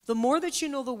The more that you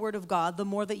know the Word of God, the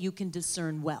more that you can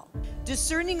discern well.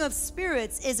 Discerning of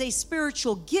spirits is a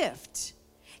spiritual gift,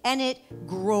 and it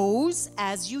grows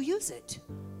as you use it.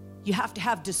 You have to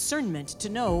have discernment to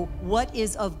know what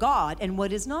is of God and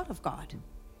what is not of God.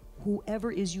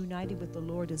 Whoever is united with the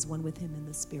Lord is one with him in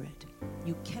the Spirit.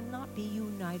 You cannot be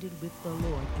united with the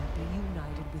Lord and be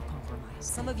united with compromise.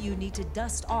 Some of you need to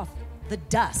dust off the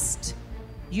dust.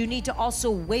 You need to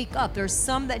also wake up. There's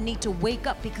some that need to wake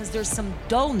up because there's some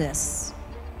dullness.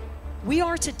 We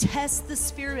are to test the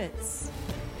spirits.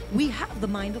 We have the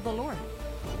mind of the Lord.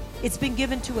 It's been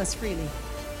given to us freely.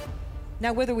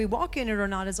 Now, whether we walk in it or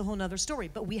not is a whole nother story,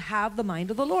 but we have the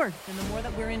mind of the Lord. And the more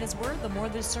that we're in His Word, the more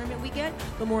discernment we get,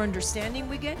 the more understanding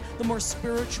we get, the more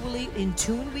spiritually in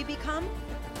tune we become.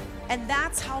 And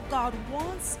that's how God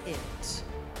wants it.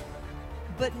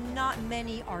 But not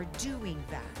many are doing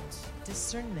that.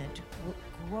 Discernment will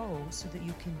grow so that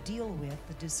you can deal with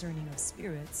the discerning of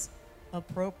spirits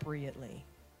appropriately.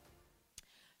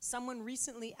 Someone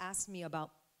recently asked me about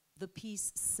the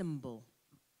peace symbol.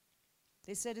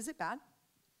 They said, is it bad?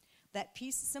 That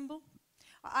peace symbol?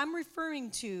 I'm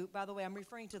referring to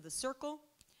the circle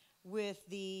with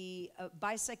the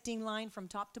bisecting line from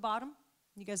top to bottom.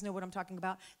 You guys know what I'm talking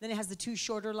about. Then it has the two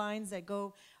shorter lines that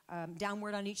go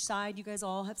downward on each side. You guys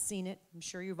all have seen it. I'm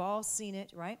sure you've all seen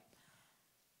it, right?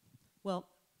 Well,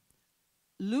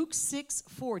 Luke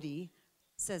 6:40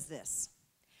 says this.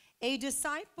 A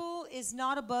disciple is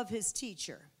not above his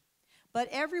teacher, but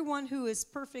everyone who is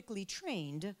perfectly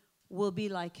trained will be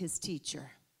like his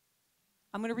teacher.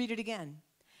 I'm going to read it again.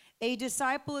 A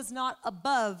disciple is not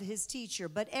above his teacher,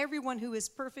 but everyone who is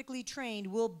perfectly trained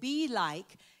will be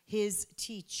like his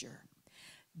teacher.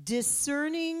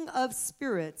 Discerning of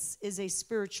spirits is a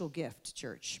spiritual gift,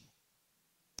 church.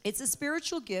 It's a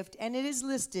spiritual gift, and it is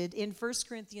listed in 1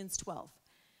 Corinthians 12.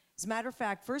 As a matter of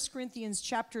fact, 1 Corinthians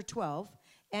chapter 12,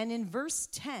 and in verse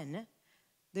 10,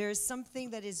 there's something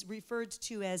that is referred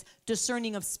to as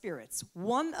discerning of spirits.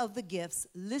 One of the gifts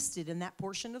listed in that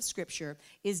portion of Scripture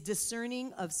is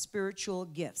discerning of spiritual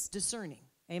gifts. Discerning.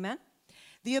 Amen?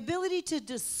 The ability to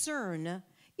discern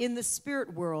in the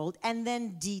spirit world and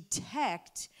then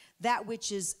detect that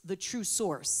which is the true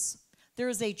source. There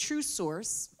is a true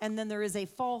source, and then there is a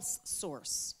false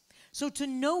source. So to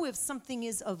know if something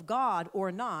is of God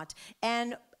or not,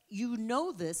 and you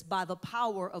know this by the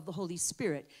power of the Holy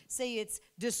Spirit. Say it's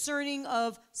discerning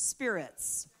of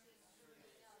spirits.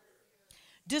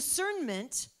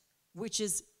 Discernment, which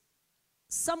is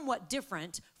somewhat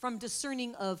different from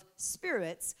discerning of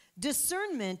spirits,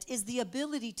 discernment is the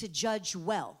ability to judge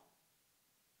well.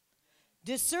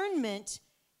 Discernment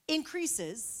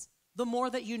increases the more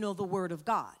that you know the Word of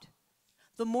God.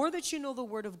 The more that you know the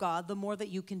Word of God, the more that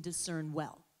you can discern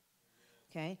well.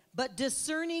 Okay? But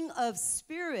discerning of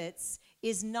spirits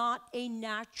is not a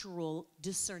natural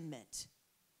discernment.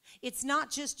 It's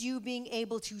not just you being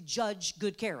able to judge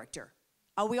good character.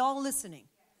 Are we all listening?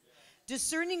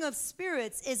 Discerning of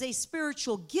spirits is a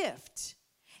spiritual gift,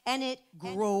 and it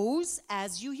grows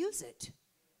as you use it.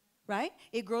 Right?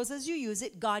 It grows as you use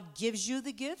it. God gives you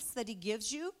the gifts that He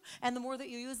gives you, and the more that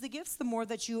you use the gifts, the more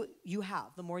that you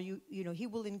have, the more you know He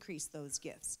will increase those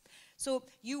gifts. So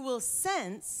you will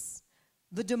sense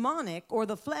the demonic or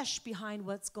the flesh behind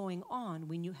what's going on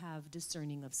when you have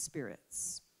discerning of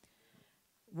spirits.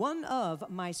 One of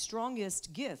my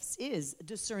strongest gifts is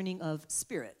discerning of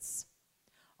spirits.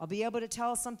 I'll be able to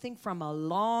tell something from a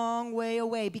long way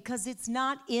away because it's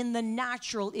not in the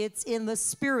natural, it's in the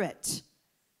spirit.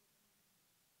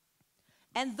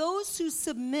 And those who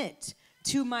submit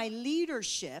to my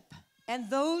leadership and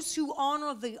those who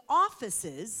honor the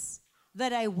offices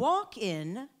that I walk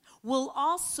in will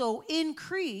also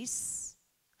increase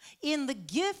in the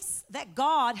gifts that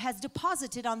God has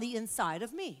deposited on the inside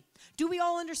of me. Do we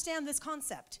all understand this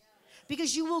concept?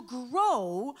 Because you will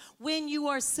grow when you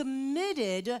are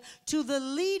submitted to the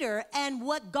leader and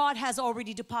what God has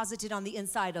already deposited on the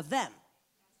inside of them.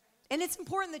 And it's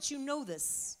important that you know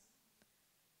this.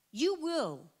 You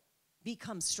will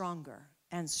become stronger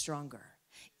and stronger.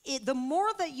 The more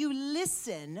that you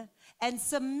listen and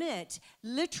submit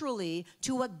literally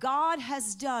to what God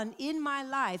has done in my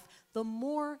life, the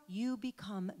more you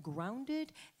become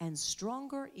grounded and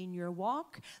stronger in your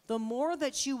walk, the more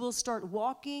that you will start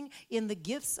walking in the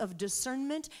gifts of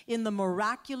discernment, in the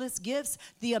miraculous gifts,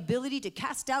 the ability to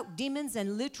cast out demons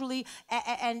and literally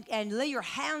and lay your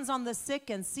hands on the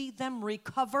sick and see them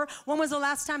recover. When was the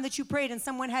last time that you prayed and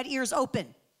someone had ears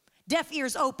open? Deaf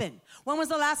ears open. When was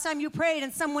the last time you prayed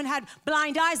and someone had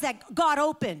blind eyes that God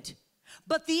opened?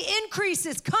 But the increase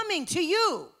is coming to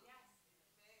you.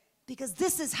 Because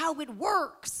this is how it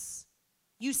works.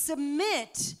 you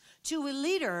submit to a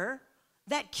leader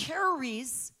that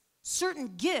carries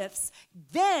certain gifts,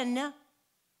 then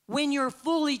when you're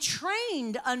fully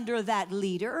trained under that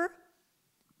leader,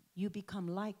 you become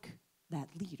like that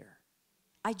leader.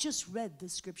 I just read the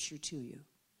scripture to you.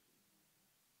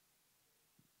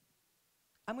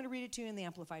 I'm going to read it to you in the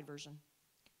Amplified Version.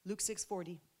 Luke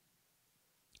 6:40.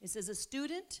 It says, a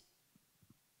student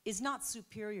is not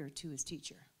superior to his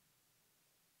teacher,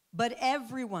 but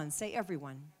everyone, say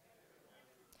everyone,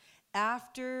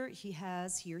 after he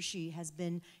or she has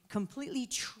been completely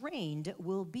trained,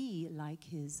 will be like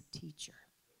his teacher.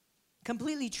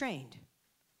 Completely trained.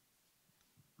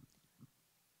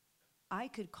 I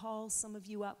could call some of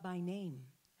you up by name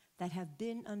that have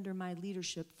been under my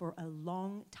leadership for a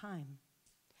long time.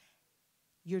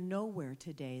 You're nowhere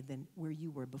today than where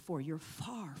you were before. You're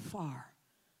far, far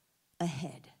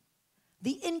ahead.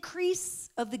 The increase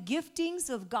of the giftings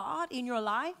of God in your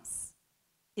lives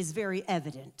is very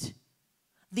evident.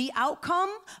 The outcome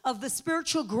of the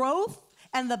spiritual growth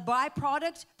and the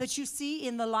byproduct that you see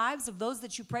in the lives of those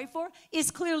that you pray for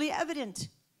is clearly evident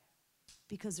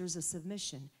because there's a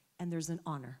submission and there's an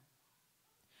honor.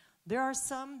 There are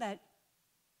some that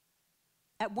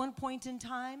at one point in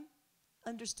time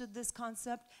understood this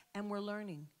concept and were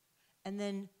learning. And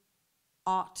then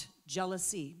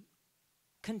jealousy,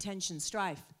 contention,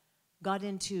 strife got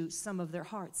into some of their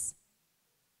hearts.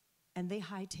 And they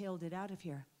hightailed it out of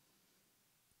here.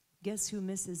 Guess who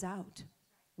misses out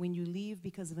when you leave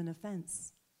because of an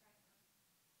offense?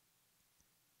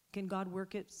 Can God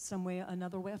work it some way,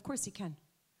 another way? Of course he can.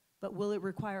 But will it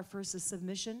require first a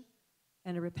submission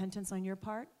and a repentance on your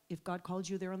part? If God called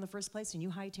you there in the first place and you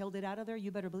hightailed it out of there,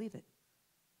 you better believe it.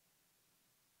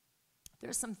 There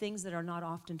are some things that are not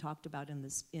often talked about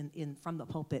from the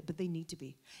pulpit, but they need to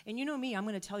be. And you know me, I'm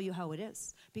going to tell you how it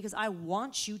is because I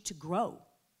want you to grow.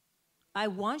 I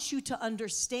want you to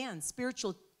understand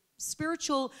spiritual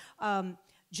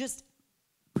just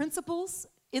principles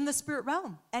in the spirit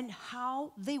realm and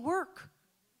how they work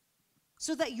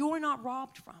so that you're not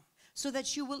robbed from, so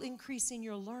that you will increase in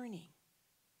your learning.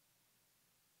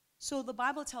 So the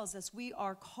Bible tells us we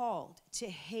are called to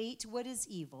hate what is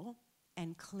evil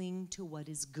and cling to what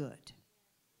is good.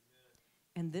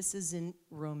 Amen. And this is in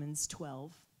Romans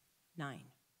 12:9.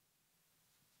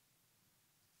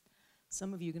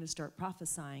 Some of you are going to start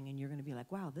prophesying and you're going to be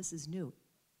like, wow, this is new.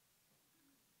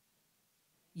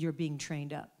 You're being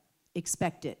trained up.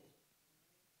 Expect it.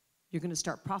 You're going to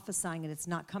start prophesying and it's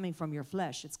not coming from your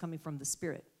flesh. It's coming from the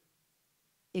Spirit.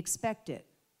 Expect it.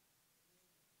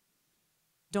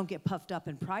 Don't get puffed up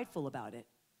and prideful about it.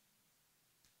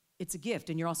 It's a gift,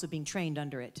 and you're also being trained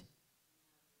under it.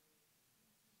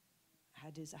 I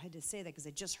had to say that because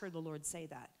I just heard the Lord say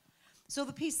that. So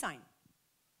the peace sign.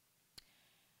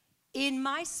 In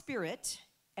my spirit,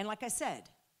 and like I said,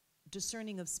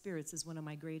 discerning of spirits is one of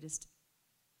my greatest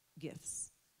gifts.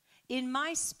 In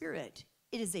my spirit,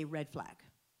 it is a red flag.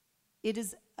 It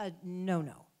is a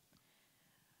no-no.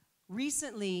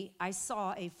 Recently, I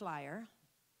saw a flyer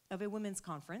of a women's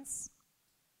conference,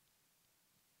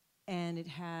 and it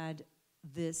had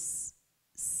this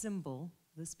symbol,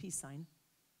 this peace sign,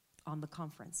 on the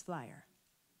conference flyer.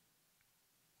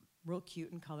 Real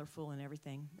cute and colorful and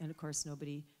everything. And of course,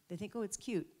 they think, oh, it's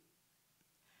cute.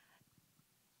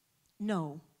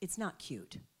 No, it's not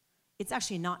cute. It's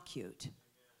actually not cute.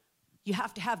 You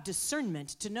have to have discernment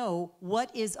to know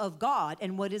what is of God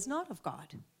and what is not of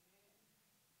God.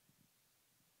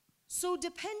 So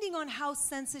depending on how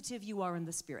sensitive you are in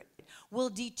the spirit will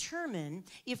determine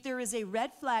if there is a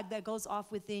red flag that goes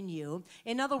off within you.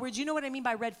 In other words, you know what I mean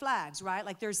by red flags, right?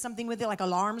 Like there's something with it, like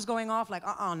alarms going off, like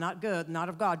not good, not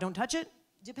of God, don't touch it.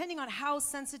 Depending on how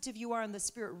sensitive you are in the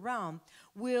spirit realm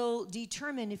will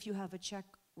determine if you have a check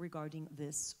regarding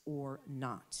this or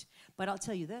not. But I'll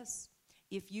tell you this,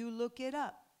 if you look it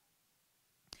up,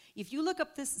 if you look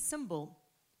up this symbol,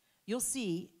 you'll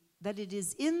see that it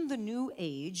is in the New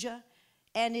Age,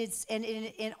 and it's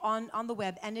on the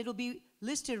web, and it'll be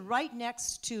listed right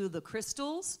next to the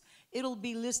crystals. It'll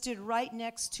be listed right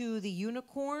next to the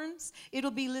unicorns.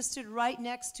 It'll be listed right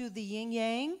next to the yin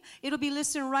yang. It'll be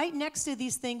listed right next to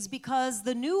these things because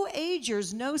the New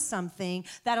Agers know something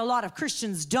that a lot of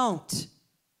Christians don't.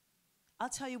 I'll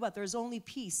tell you what, there's only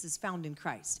peace is found in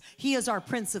Christ. He is our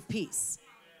Prince of Peace.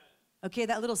 Okay,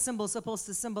 that little symbol is supposed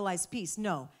to symbolize peace.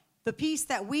 No. The peace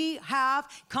that we have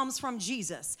comes from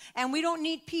Jesus. And we don't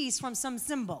need peace from some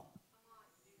symbol.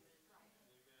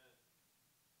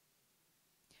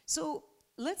 So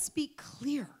let's be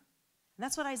clear. And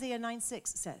that's what Isaiah 9:6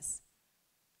 says.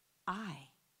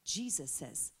 Jesus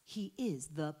says, he is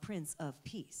the Prince of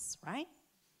Peace, right?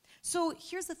 So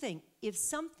here's the thing. If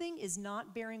something is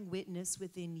not bearing witness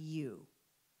within you,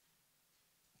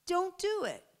 don't do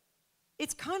it.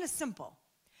 It's kind of simple.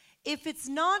 If it's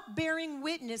not bearing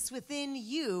witness within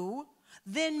you,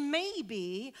 then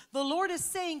maybe the Lord is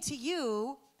saying to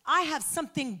you, I have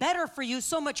something better for you,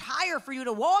 so much higher for you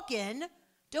to walk in.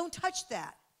 Don't touch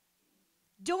that.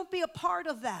 Don't be a part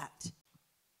of that.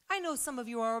 I know some of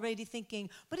you are already thinking,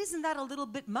 but isn't that a little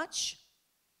bit much?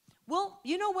 Well,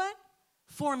 you know what?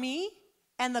 For me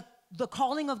and the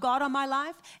calling of God on my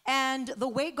life and the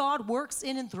way God works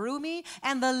in and through me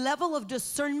and the level of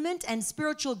discernment and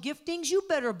spiritual giftings, you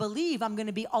better believe I'm going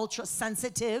to be ultra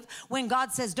sensitive. When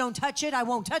God says don't touch it, I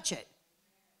won't touch it.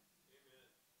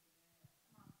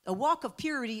 A walk of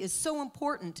purity is so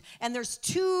important, and there's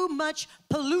too much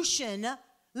pollution,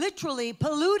 literally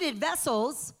polluted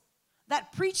vessels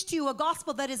that preach to you a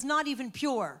gospel that is not even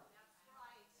pure.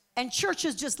 And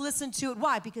churches just listen to it.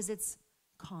 Why? Because it's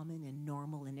common and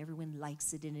normal and everyone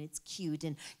likes it and it's cute,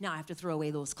 and now I have to throw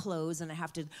away those clothes and I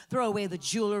have to throw away the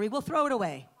jewelry. We'll throw it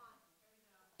away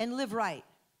and live right.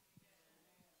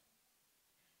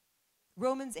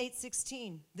 Romans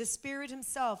 8:16, the Spirit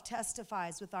himself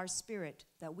testifies with our spirit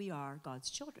that we are God's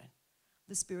children.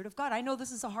 The Spirit of God. I know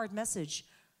this is a hard message.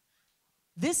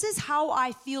 This is how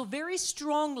I feel very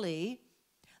strongly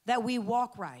that we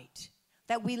walk right,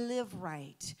 that we live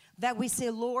right, that we say,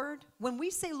 Lord,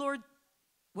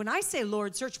 when I say,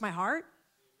 Lord, search my heart,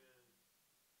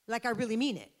 like I really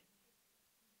mean it.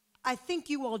 I think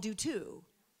you all do too.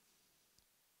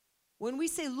 When we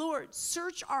say, Lord,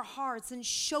 search our hearts and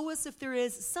show us if there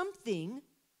is something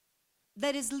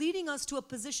that is leading us to a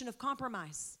position of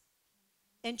compromise.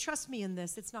 And trust me in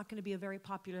this, it's not going to be a very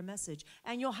popular message.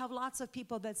 And you'll have lots of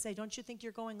people that say, don't you think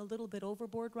you're going a little bit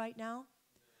overboard right now?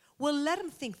 Well, let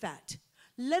them think that.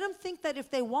 Let them think that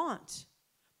if they want.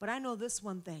 But I know this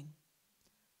one thing.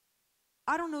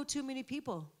 I don't know too many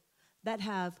people that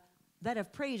have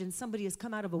prayed and somebody has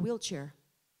come out of a wheelchair.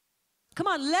 Come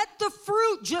on, let the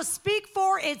fruit just speak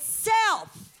for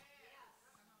itself.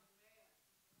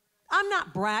 I'm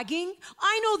not bragging.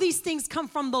 I know these things come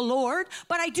from the Lord,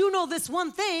 but I do know this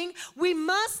one thing. We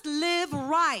must live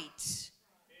right. Amen.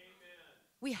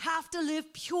 We have to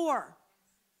live pure.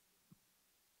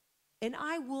 And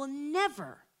I will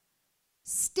never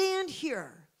stand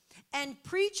here and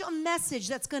preach a message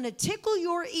that's going to tickle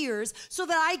your ears so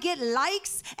that I get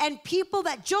likes and people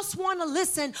that just want to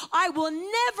listen. I will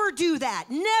never do that.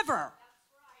 Never.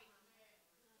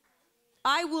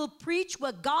 I will preach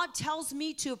what God tells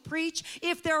me to preach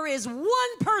if there is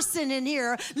one person in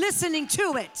here listening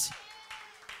to it.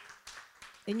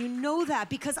 And you know that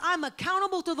because I'm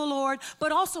accountable to the Lord,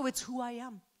 but also it's who I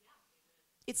am.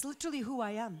 It's literally who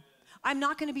I am. I'm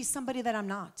not going to be somebody that I'm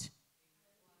not.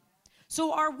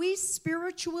 So are we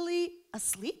spiritually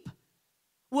asleep?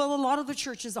 Well, a lot of the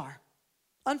churches are,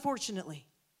 unfortunately.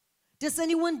 Does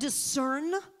anyone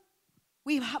discern?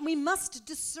 We must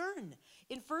discern.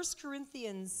 In 1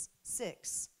 Corinthians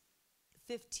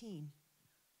 6:15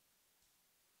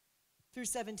 through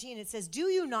 17, it says, do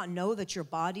you not know that your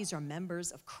bodies are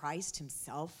members of Christ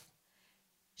himself?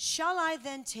 Shall I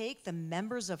then take the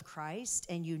members of Christ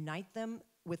and unite them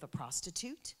with a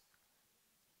prostitute?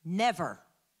 Never.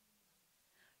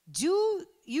 Do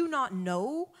you not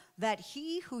know that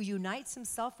he who unites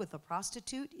himself with a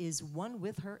prostitute is one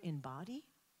with her in body?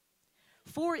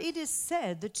 For it is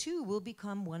said the two will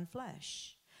become one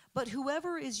flesh. But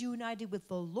whoever is united with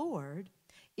the Lord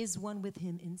is one with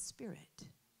him in spirit.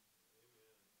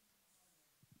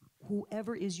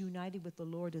 Whoever is united with the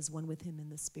Lord is one with him in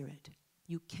the spirit.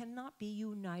 You cannot be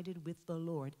united with the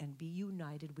Lord and be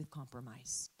united with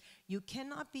compromise. You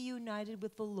cannot be united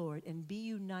with the Lord and be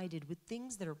united with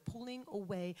things that are pulling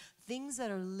away, things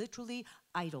that are literally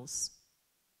idols.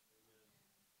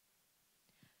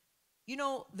 You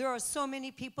know, there are so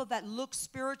many people that look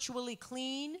spiritually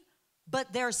clean,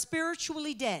 but they're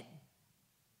spiritually dead.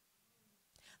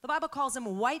 The Bible calls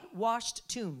them whitewashed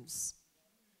tombs.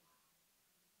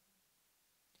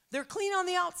 They're clean on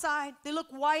the outside. They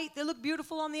look white. They look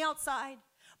beautiful on the outside.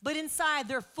 But inside,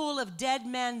 they're full of dead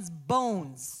men's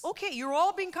bones. Okay, you're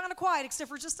all being kind of quiet, except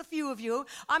for just a few of you.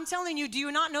 I'm telling you, do you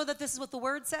not know that this is what the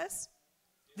Word says?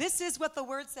 This is what the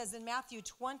Word says in Matthew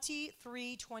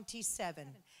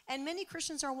 23:27. And many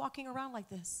Christians are walking around like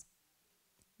this.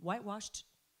 Whitewashed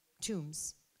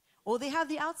tombs. Oh, they have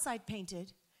the outside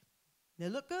painted. They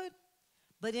look good.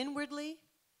 But inwardly,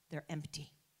 they're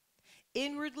empty.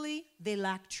 Inwardly, they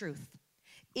lack truth.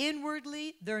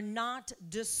 Inwardly, they're not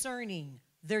discerning.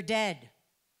 They're dead.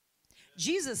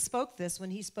 Jesus spoke this when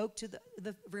he spoke to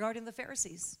regarding the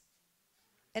Pharisees.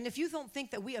 And if you don't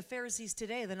think that we have Pharisees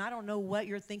today, then I don't know what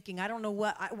you're thinking. I don't know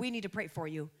what, we need to pray for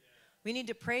you. We need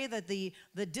to pray that the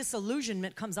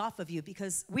disillusionment comes off of you,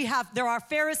 because there are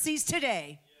Pharisees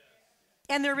today,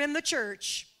 and they're in the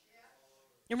church,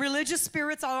 and religious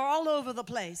spirits are all over the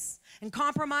place, and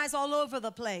compromise all over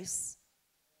the place.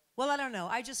 Well, I don't know.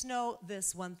 I just know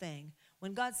this one thing.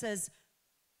 When God says,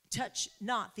 touch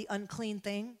not the unclean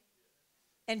thing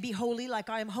and be holy like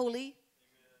I am holy,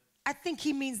 I think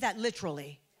he means that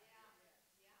literally.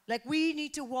 Like, we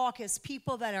need to walk as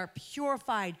people that are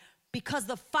purified, because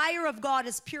the fire of God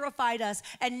has purified us,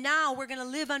 and now we're going to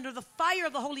live under the fire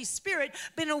of the Holy Spirit,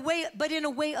 but in a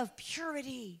way of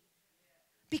purity,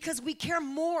 because we care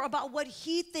more about what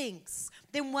he thinks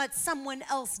than what someone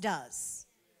else does.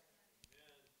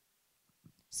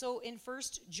 So in 1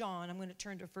 John, I'm going to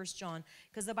turn to 1 John,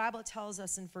 because the Bible tells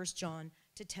us in 1 John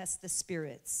to test the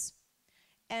spirits.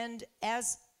 And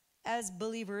as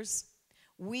believers,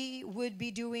 we would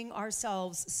be doing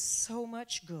ourselves so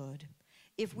much good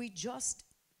if we just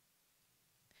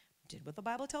did what the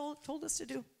Bible told us to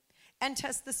do and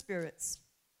test the spirits.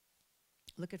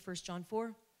 Look at 1 John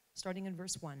 4, starting in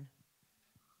verse 1.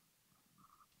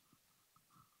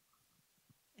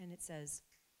 And it says,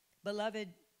 "Beloved,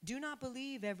 do not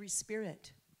believe every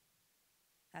spirit."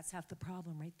 That's half the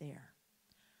problem right there.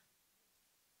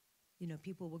 You know,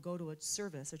 people will go to a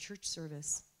church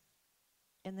service,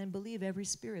 and then believe every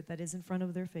spirit that is in front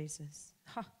of their faces.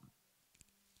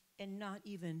 And not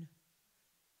even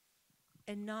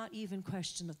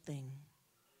question a thing.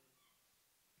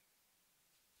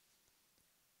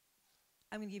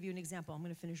 I'm going to give you an example. I'm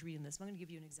going to finish reading this. I'm going to give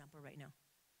you an example right now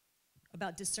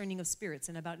about discerning of spirits,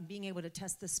 and about being able to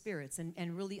test the spirits,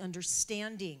 and really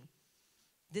understanding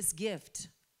this gift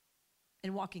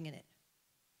and walking in it.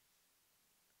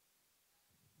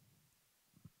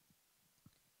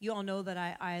 You all know that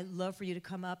I love for you to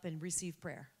come up and receive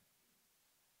prayer.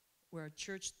 We're a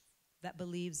church that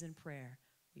believes in prayer.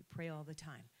 We pray all the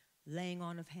time. Laying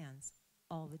on of hands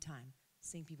all the time.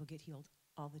 Seeing people get healed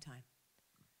all the time.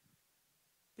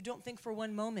 But don't think for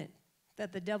one moment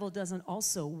that the devil doesn't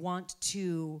also want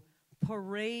to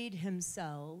parade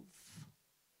himself,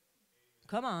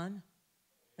 come on,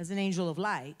 as an angel of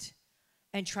light,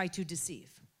 and try to deceive,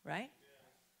 right?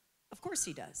 Of course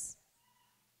he does.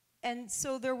 And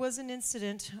so there was an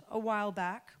incident a while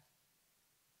back,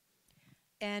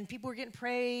 and people were getting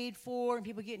prayed for, and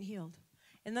people getting healed.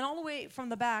 And then all the way from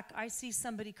the back, I see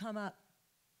somebody come up,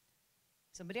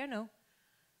 somebody I know,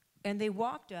 and they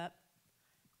walked up,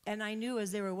 and I knew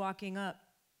as they were walking up,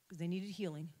 because they needed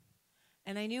healing,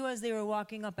 and I knew as they were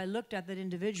walking up, I looked at that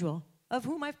individual, of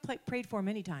whom I've prayed for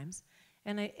many times,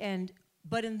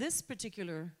 but in this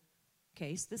particular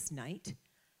case, this night,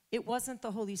 it wasn't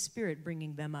the Holy Spirit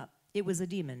bringing them up. It was a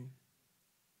demon.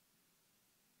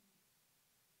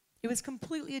 It was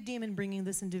completely a demon bringing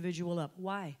this individual up.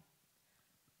 Why?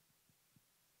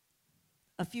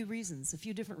 A few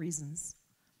different reasons.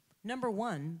 Number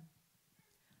one,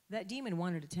 that demon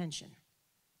wanted attention.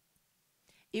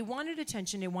 It wanted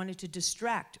attention. It wanted to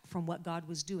distract from what God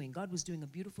was doing. God was doing a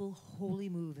beautiful, holy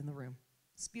move in the room.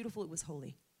 It's beautiful. It was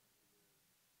holy.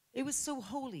 It was so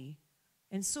holy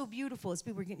and so beautiful as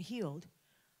people were getting healed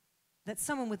that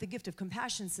someone with the gift of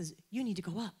compassion says, you need to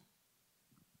go up.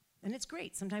 And it's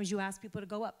great. Sometimes you ask people to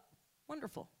go up.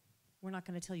 Wonderful. We're not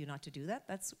going to tell you not to do that.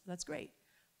 That's great.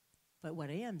 But what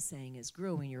I am saying is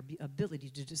grow in your ability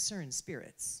to discern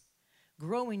spirits.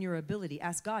 Grow in your ability.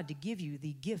 Ask God to give you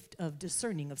the gift of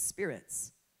discerning of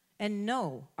spirits. And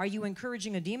know, are you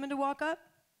encouraging a demon to walk up?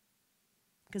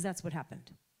 Because that's what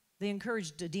happened. They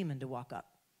encouraged a demon to walk up.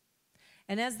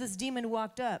 And as this demon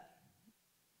walked up,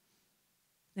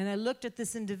 and I looked at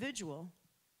this individual,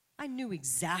 I knew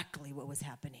exactly what was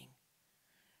happening.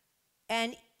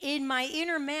 And in my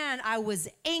inner man, I was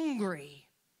angry.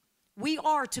 We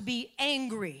are to be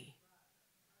angry.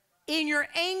 In your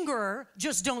anger,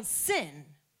 just don't sin.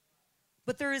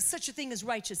 But there is such a thing as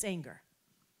righteous anger.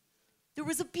 There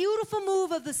was a beautiful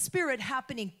move of the Spirit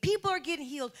happening. People are getting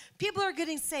healed. People are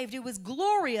getting saved. It was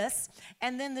glorious.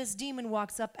 And then this demon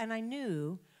walks up, and I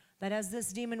knew that as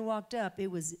this demon walked up, it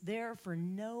was there for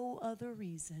no other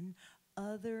reason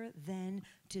other than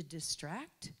to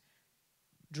distract,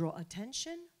 draw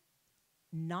attention,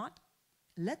 not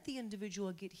let the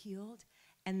individual get healed,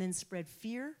 and then spread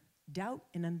fear, doubt,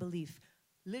 and unbelief.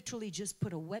 Literally just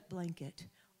put a wet blanket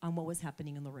on what was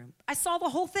happening in the room. I saw the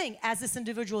whole thing as this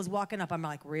individual was walking up. I'm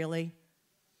like, really?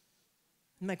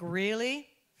 I'm like, really?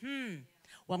 Well,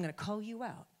 I'm going to call you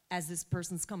out as this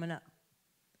person's coming up.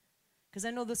 Because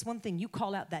I know this one thing. You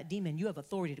call out that demon. You have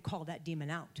authority to call that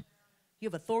demon out. You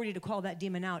have authority to call that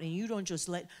demon out, and you don't just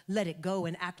let it go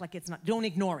and act like it's not. Don't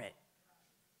ignore it.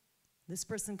 This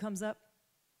person comes up,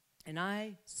 and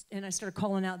I started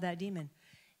calling out that demon.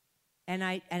 And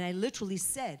I literally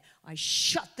said, I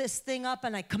shut this thing up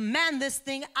and I command this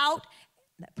thing out.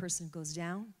 That person goes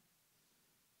down.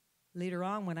 Later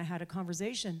on, when I had a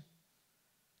conversation,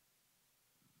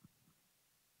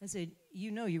 I said,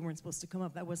 you know you weren't supposed to come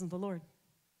up. That wasn't the Lord.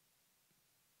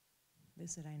 They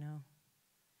said, I know.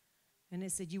 And they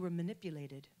said, you were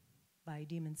manipulated by a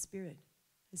demon spirit.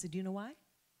 I said, do you know why?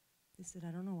 They said,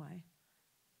 I don't know why.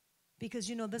 Because,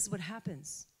 this is what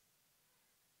happens.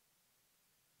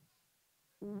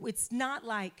 It's not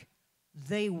like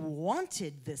they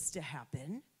wanted this to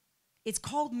happen. It's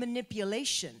called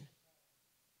manipulation.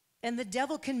 And the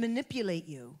devil can manipulate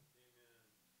you. Amen.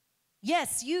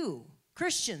 Yes, you,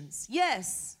 Christians,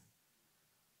 yes.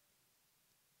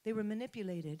 They were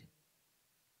manipulated.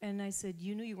 And I said,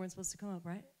 you knew you weren't supposed to come up,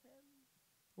 right?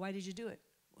 Why did you do it?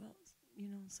 Well,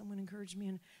 someone encouraged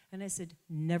me. And I said,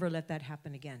 never let that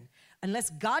happen again.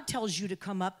 Unless God tells you to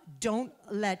come up, don't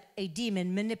let a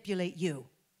demon manipulate you.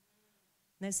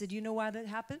 And I said, you know why that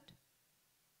happened?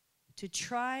 To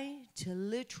try to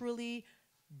literally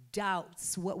doubt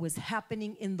what was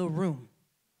happening in the room.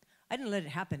 I didn't let it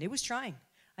happen. It was trying.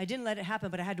 I didn't let it happen,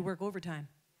 but I had to work overtime.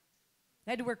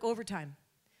 I had to work overtime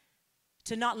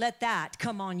to not let that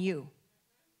come on you.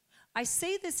 I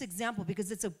say this example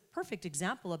because it's a perfect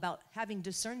example about having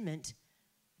discernment,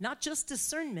 not just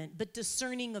discernment, but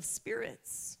discerning of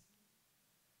spirits.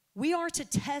 We are to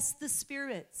test the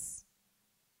spirits.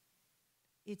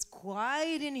 It's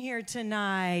quiet in here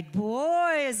tonight.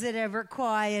 Boy, is it ever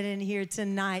quiet in here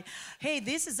tonight. Hey,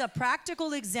 this is a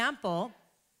practical example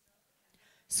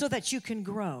so that you can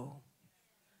grow,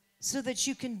 so that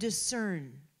you can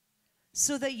discern,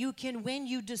 so that you can, when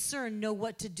you discern, know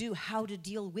what to do, how to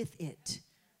deal with it,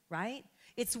 right?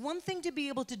 It's one thing to be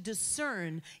able to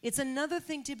discern. It's another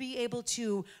thing to be able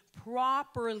to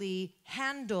properly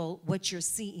handle what you're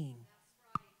seeing.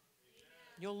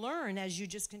 You'll learn as you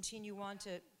just continue on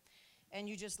and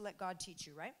you just let God teach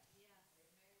you, right?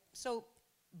 So,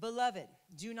 beloved,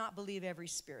 do not believe every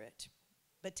spirit,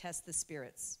 but test the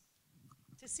spirits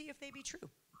to see if they be true,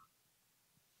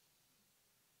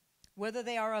 whether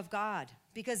they are of God,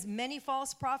 because many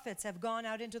false prophets have gone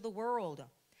out into the world.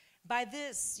 By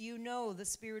this you know the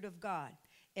Spirit of God.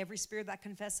 Every spirit that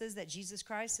confesses that Jesus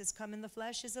Christ has come in the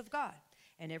flesh is of God.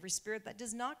 And every spirit that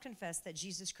does not confess that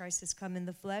Jesus Christ has come in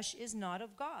the flesh is not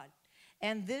of God.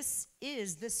 And this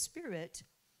is the spirit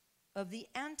of the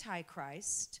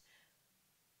Antichrist,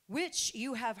 which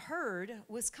you have heard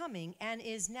was coming and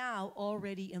is now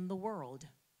already in the world.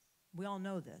 We all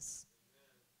know this.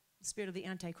 The spirit of the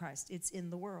Antichrist, it's in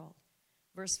the world.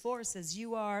 Verse 4 says,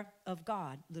 you are of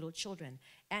God, little children,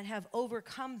 and have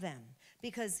overcome them,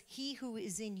 because he who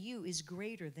is in you is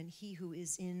greater than he who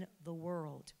is in the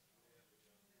world.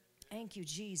 Thank you,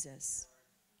 Jesus.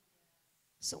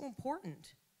 So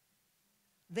important.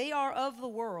 They are of the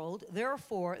world,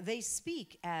 therefore they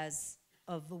speak as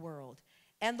of the world,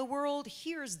 and the world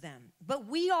hears them. But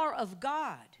we are of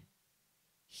God.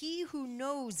 He who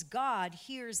knows God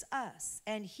hears us,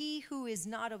 and he who is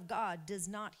not of God does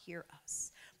not hear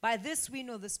us. By this we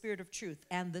know the spirit of truth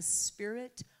and the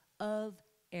spirit of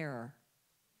error.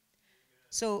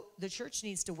 So the church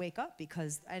needs to wake up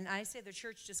because, and I say the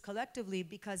church just collectively,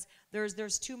 because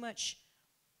there's too much,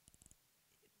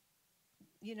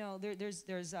 they're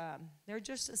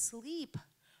just asleep.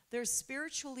 They're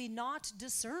spiritually not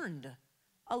discerned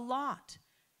a lot.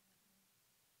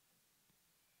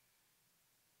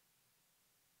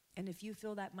 And if you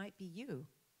feel that might be you,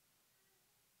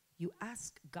 you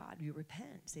ask God, you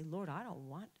repent, say, Lord, I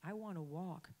want to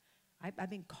walk. I've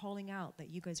been calling out that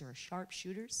you guys are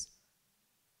sharpshooters.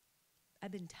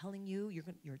 I've been telling you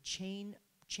you're chain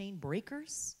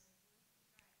breakers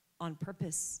on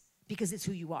purpose because it's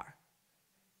who you are.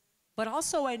 But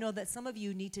also I know that some of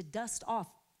you need to dust off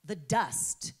the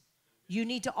dust. You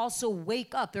need to also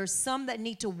wake up. There's some that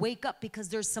need to wake up because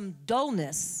there's some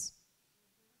dullness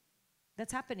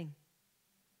that's happening.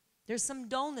 There's some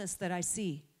dullness that I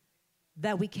see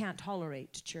that we can't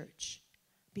tolerate, church,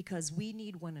 because we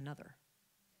need one another.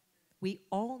 We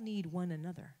all need one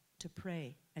another to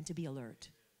pray and to be alert.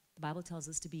 The Bible tells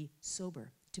us to be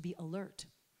sober, to be alert,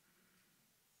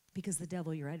 because the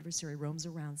devil, your adversary, roams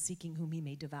around seeking whom he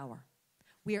may devour.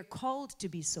 We are called to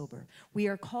be sober. We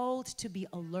are called to be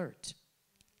alert,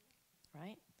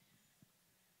 right?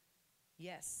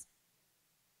 Yes.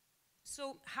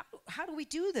 So how do we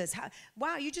do this?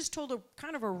 Wow, you just told a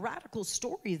kind of a radical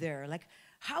story there. Like,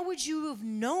 How would you have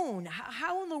known?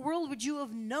 How in the world would you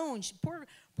have known?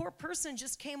 Poor person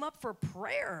just came up for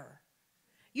prayer.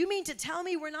 You mean to tell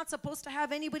me we're not supposed to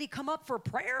have anybody come up for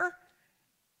prayer?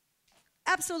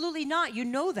 Absolutely not. You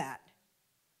know that.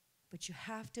 But you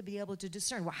have to be able to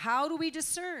discern. Well, how do we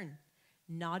discern?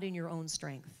 Not in your own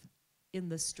strength, in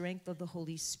the strength of the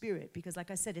Holy Spirit. Because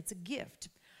like I said, it's a gift.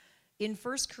 In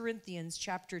 1 Corinthians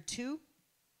chapter 2,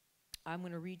 I'm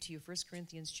going to read to you 1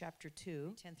 Corinthians chapter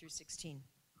 2, 10 through 16.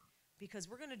 Because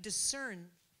we're going to discern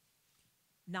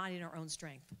not in our own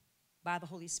strength, by the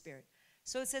Holy Spirit.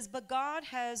 So it says, but God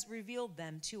has revealed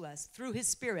them to us through his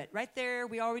Spirit. Right there,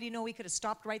 we already know we could have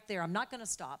stopped right there. I'm not going to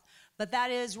stop. But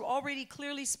that is already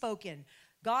clearly spoken.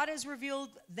 God has revealed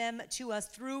them to us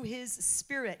through his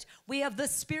Spirit. We have the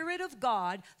Spirit of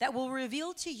God that will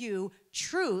reveal to you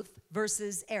truth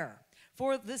versus error.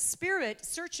 For the Spirit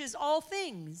searches all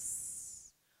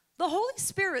things. The Holy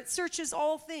Spirit searches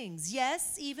all things.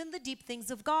 Yes, even the deep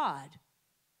things of God.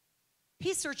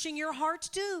 He's searching your heart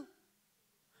too.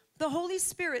 The Holy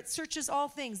Spirit searches all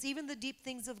things, even the deep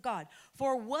things of God.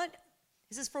 For what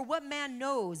man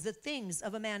knows the things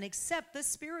of a man except the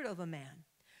spirit of a man,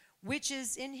 which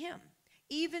is in him?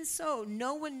 Even so,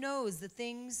 no one knows the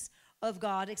things of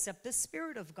God except the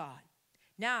Spirit of God.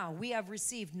 Now, we have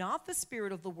received not the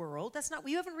spirit of the world.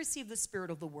 We haven't received the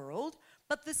spirit of the world,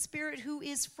 but the Spirit who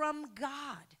is from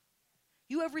God.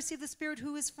 You have received the Spirit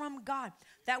who is from God,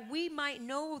 that we might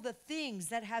know the things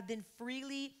that have been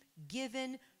freely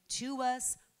given to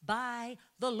us by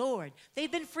the Lord.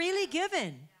 They've been freely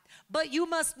given, but you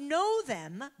must know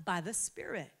them by the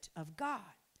Spirit of God.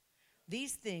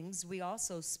 These things we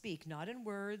also speak, not in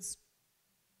words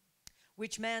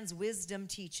which man's wisdom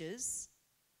teaches,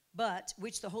 but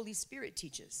which the Holy Spirit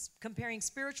teaches, comparing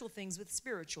spiritual things with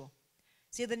spiritual.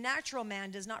 See, the natural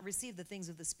man does not receive the things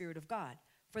of the Spirit of God,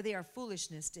 for they are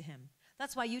foolishness to him.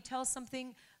 That's why you tell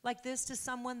something like this to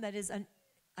someone that is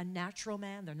a natural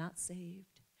man, they're not saved.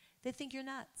 They think you're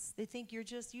nuts. They think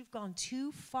you've gone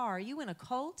too far. Are you in a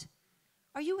cult?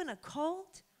 Are you in a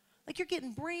cult? Like you're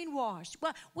getting brainwashed.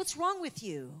 Well, what's wrong with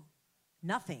you?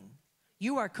 Nothing.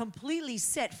 You are completely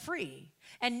set free.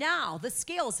 And now the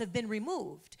scales have been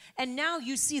removed. And now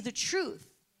you see the truth.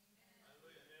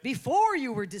 Before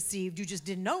you were deceived, you just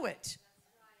didn't know it.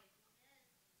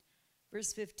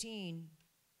 Verse 15.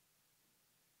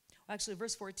 Actually,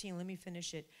 verse 14, let me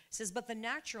finish it. It says, but the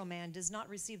natural man does not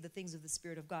receive the things of the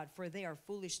Spirit of God, for they are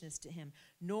foolishness to him,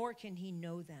 nor can he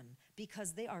know them,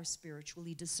 because they are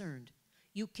spiritually discerned.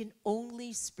 You can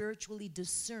only spiritually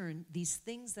discern these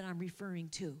things that I'm referring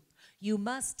to. You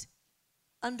must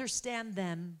understand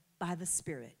them by the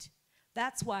Spirit.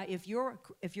 That's why if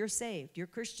you're saved, you're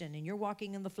Christian, and you're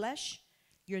walking in the flesh,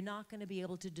 you're not going to be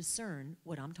able to discern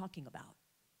what I'm talking about.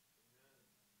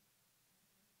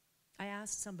 I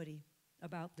asked somebody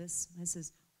about this. I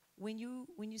says, when you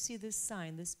see this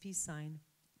sign, this peace sign,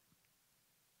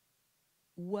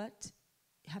 what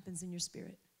happens in your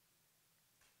spirit?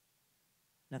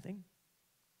 Nothing.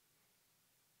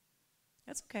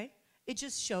 That's okay. It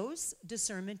just shows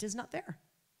discernment is not there.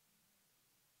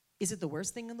 Is it the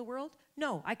worst thing in the world?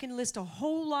 No, I can list a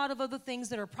whole lot of other things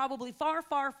that are probably far,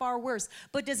 far, far worse.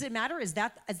 But does it matter? Is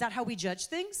that how we judge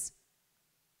things?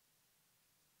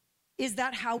 Is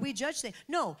that how we judge things?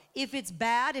 No, if it's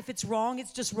bad, if it's wrong,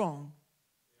 it's just wrong.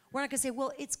 We're not going to say,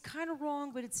 well, it's kind of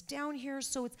wrong, but it's down here,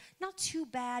 so it's not too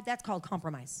bad. That's called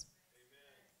compromise.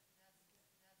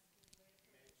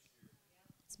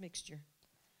 It's mixture.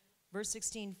 Verse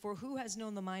 16, for who has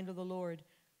known the mind of the Lord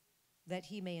that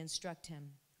he may instruct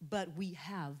him? But we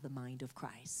have the mind of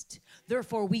Christ.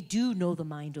 Therefore, we do know the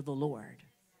mind of the Lord.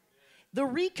 The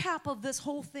recap of this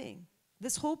whole thing,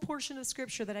 this whole portion of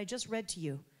Scripture that I just read to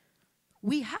you,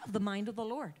 we have the mind of the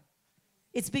Lord.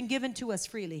 It's been given to us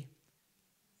freely.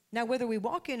 Now, whether we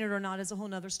walk in it or not is a whole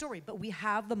nother story, but we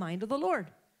have the mind of the Lord.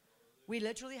 We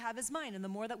literally have his mind, and the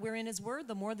more that we're in his word,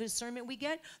 the more discernment we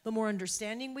get, the more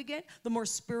understanding we get, the more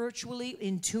spiritually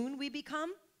in tune we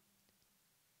become.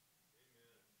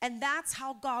 And that's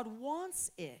how God wants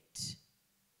it.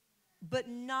 But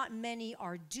not many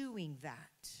are doing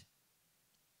that.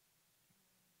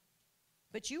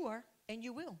 But you are. And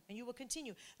you will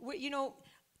continue. You know,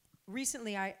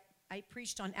 recently I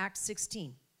preached on Acts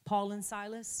 16. Paul and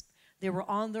Silas, they were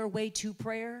on their way to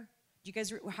prayer.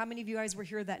 How many of you guys were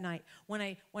here that night? When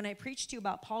I preached to you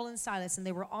about Paul and Silas, and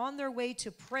they were on their way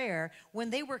to prayer when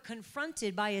they were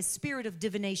confronted by a spirit of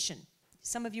divination.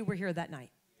 Some of you were here that night,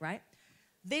 right?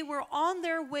 They were on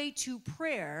their way to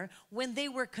prayer when they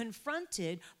were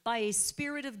confronted by a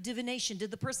spirit of divination.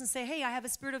 Did the person say, hey, I have a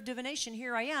spirit of divination,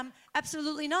 here I am?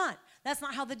 Absolutely not. That's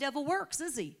not how the devil works,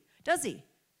 is he? Does he?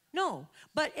 No,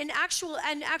 but in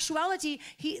actuality,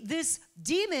 this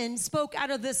demon spoke out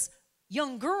of this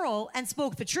young girl and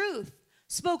spoke the truth,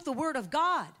 spoke the word of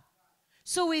God.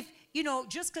 So if,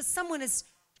 just because someone is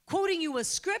quoting you a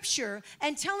scripture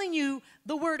and telling you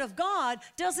the word of God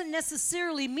doesn't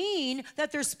necessarily mean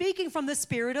that they're speaking from the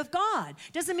Spirit of God.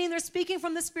 Doesn't mean they're speaking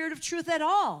from the Spirit of truth at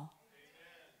all.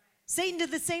 Satan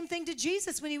did the same thing to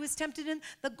Jesus when he was tempted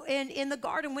in the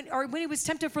garden, when he was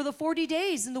tempted for the 40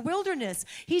 days in the wilderness.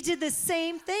 He did the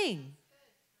same thing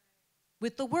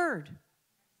with the word.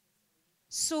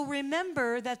 So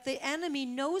remember that the enemy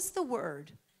knows the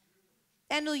word,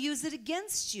 and he'll use it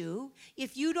against you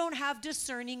if you don't have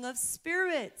discerning of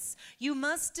spirits. You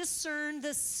must discern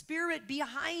the spirit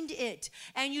behind it,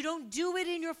 and you don't do it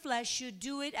in your flesh. You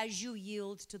do it as you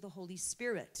yield to the Holy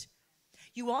Spirit.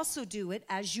 You also do it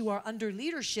as you are under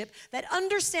leadership that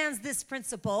understands this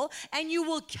principle, and you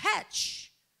will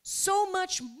catch so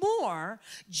much more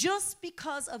just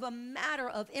because of a matter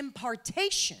of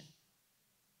impartation.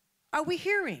 Are we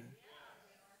hearing?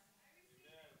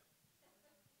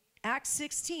 Acts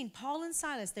 16, Paul and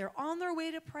Silas, they're on their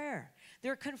way to prayer.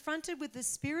 They're confronted with the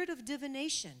spirit of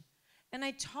divination. And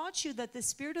I taught you that the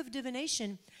spirit of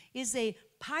divination is a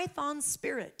python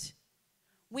spirit.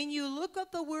 When you look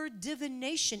up the word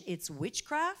divination, it's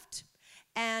witchcraft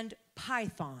and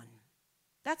python.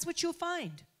 That's what you'll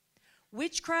find.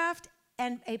 Witchcraft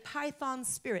and a python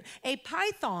spirit. A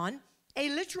python, a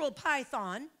literal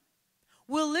python,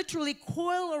 will literally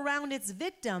coil around its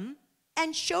victim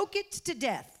and choke it to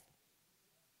death.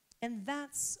 And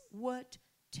that's what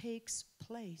takes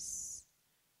place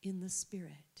in the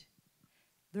spirit.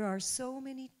 There are so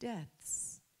many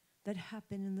deaths that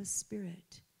happen in the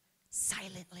spirit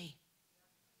silently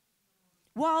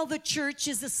while the church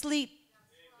is asleep.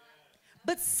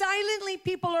 But silently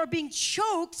people are being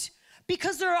choked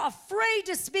because they're afraid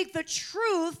to speak the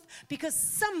truth because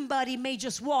somebody may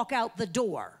just walk out the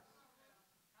door.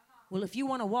 Well, if you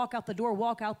want to walk out the door,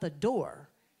 walk out the door.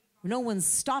 No one's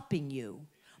stopping you.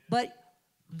 But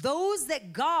those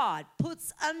that God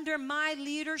puts under my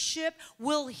leadership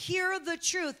will hear the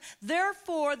truth.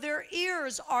 Therefore, their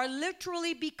ears are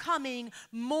literally becoming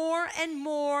more and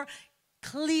more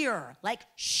clear, like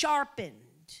sharpened.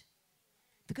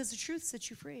 Because the truth sets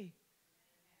you free.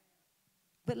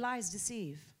 But lies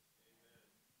deceive.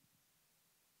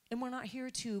 And we're not here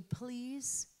to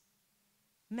please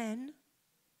men.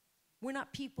 We're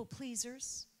not people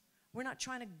pleasers. We're not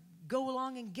trying to go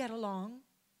along and get along.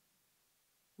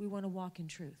 We want to walk in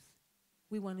truth.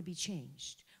 We want to be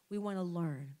changed. We want to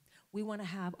learn. We want to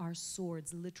have our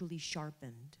swords literally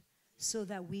sharpened so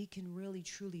that we can really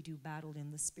truly do battle in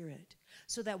the spirit.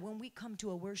 So that when we come to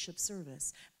a worship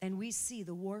service and we see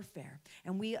the warfare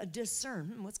and we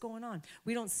discern what's going on,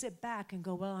 we don't sit back and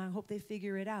go, well, I hope they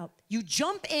figure it out. You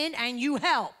jump in and you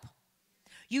help.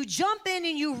 You jump in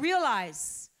and you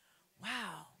realize,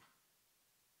 wow,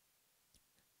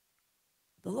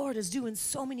 the Lord is doing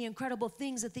so many incredible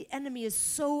things that the enemy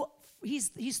is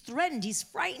he's threatened, he's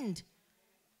frightened.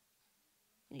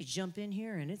 And you jump in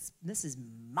here and this is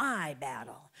my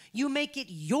battle. You make it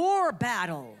your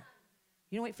battle.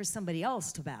 You don't wait for somebody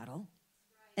else to battle.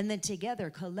 And then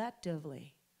together,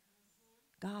 collectively,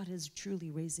 God is truly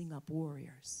raising up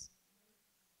warriors.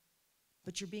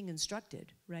 But you're being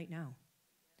instructed right now.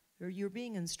 You're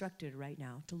being instructed right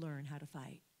now to learn how to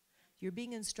fight. You're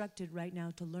being instructed right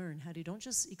now to learn how to, don't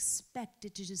just expect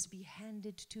it to just be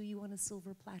handed to you on a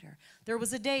silver platter. There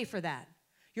was a day for that.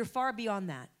 You're far beyond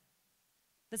that.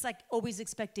 That's like always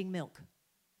expecting milk.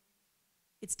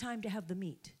 It's time to have the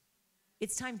meat.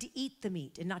 It's time to eat the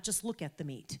meat and not just look at the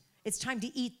meat. It's time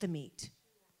to eat the meat.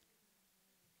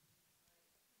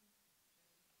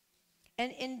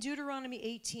 And in Deuteronomy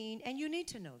 18, and you need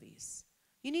to know these.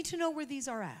 You need to know where these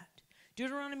are at.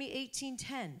 Deuteronomy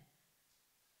 18:10.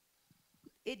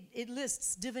 It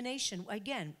lists divination,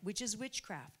 again, which is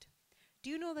witchcraft.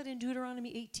 Do you know that in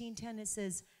Deuteronomy 18:10 it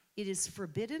says it is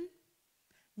forbidden?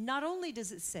 Not only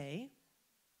does it say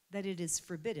that it is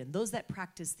forbidden, those that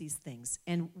practice these things,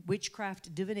 and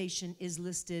witchcraft, divination is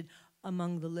listed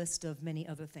among the list of many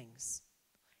other things.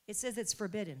 It says it's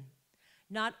forbidden.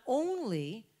 Not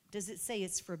only does it say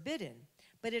it's forbidden,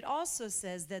 but it also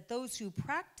says that those who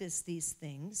practice these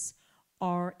things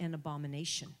are an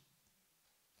abomination.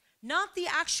 Not the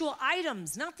actual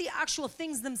items, not the actual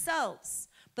things themselves,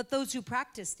 but those who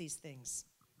practice these things.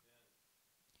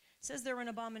 It says they're an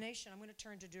abomination. I'm going to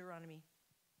turn to Deuteronomy.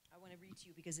 I want to read to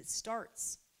you because it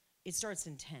starts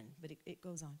in 10, but it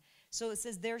goes on. So it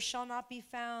says, there shall not be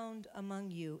found among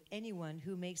you anyone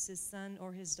who makes his son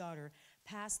or his daughter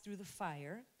pass through the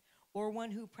fire, or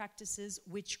one who practices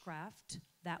witchcraft.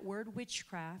 That word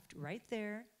witchcraft right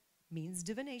there means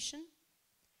divination.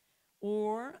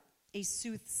 Or a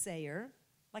soothsayer,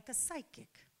 like a psychic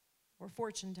or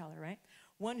fortune teller, right?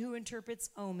 One who interprets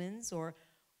omens, or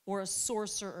a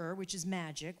sorcerer, which is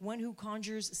magic. One who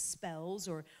conjures spells,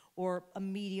 or a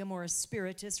medium or a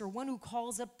spiritist, or one who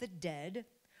calls up the dead.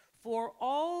 For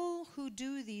all who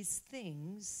do these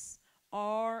things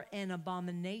are an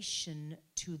abomination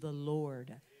to the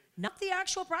Lord. Not the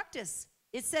actual practice.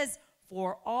 It says,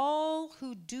 for all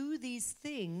who do these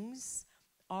things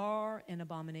are an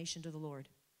abomination to the Lord.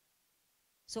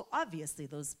 So obviously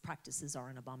those practices are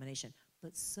an abomination,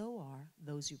 but so are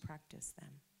those who practice them.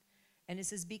 And it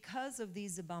says, because of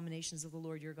these abominations of the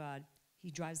Lord your God,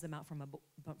 he drives them out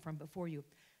from before you.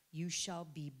 You shall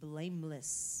be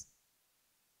blameless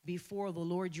before the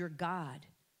Lord your God.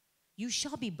 You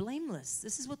shall be blameless.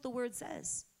 This is what the word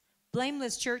says.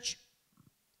 Blameless, church.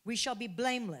 We shall be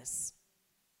blameless.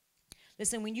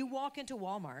 Listen, when you walk into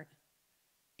Walmart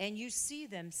and you see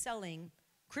them selling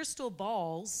crystal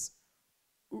balls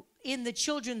in the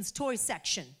children's toy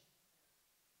section.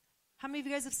 How many of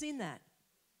you guys have seen that?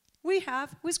 We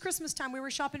have. It was Christmas time. We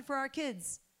were shopping for our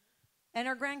kids and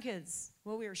our grandkids.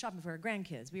 Well, we were shopping for our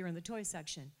grandkids. We were in the toy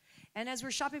section. And as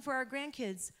we're shopping for our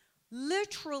grandkids,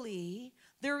 literally,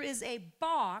 there is a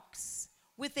box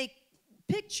with a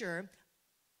picture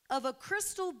of a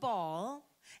crystal ball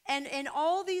and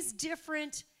all these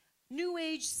different New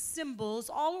Age symbols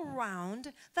all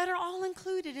around that are all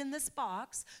included in this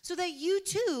box so that you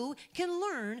too can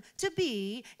learn to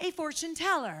be a fortune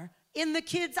teller in the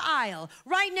kids' aisle,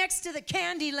 right next to the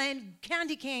candy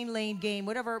cane lane game,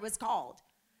 whatever it was called.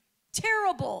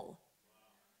 Terrible.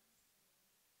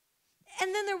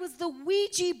 And then there was the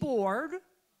Ouija board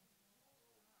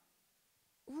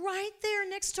right there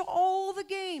next to all the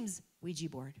games. Ouija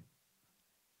board.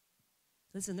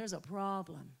 Listen, there's a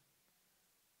problem.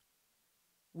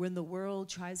 When the world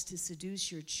tries to seduce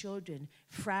your children,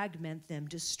 fragment them,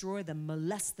 destroy them,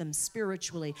 molest them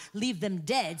spiritually, leave them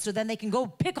dead so then they can go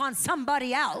pick on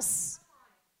somebody else.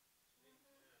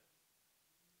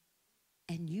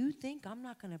 And you think I'm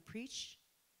not going to preach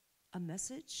a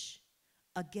message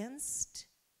against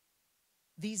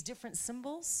these different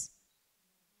symbols?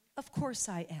 Of course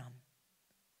I am.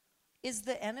 Is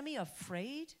the enemy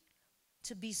afraid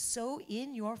to be so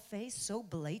in your face, so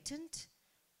blatant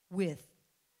with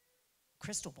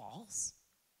crystal balls?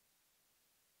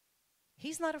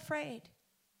 He's not afraid.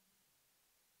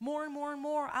 More and more and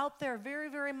more out there, very,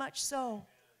 very much so.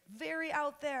 Very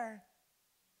out there.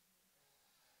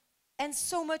 And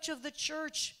so much of the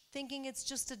church thinking it's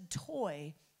just a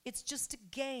toy. It's just a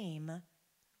game.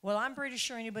 Well, I'm pretty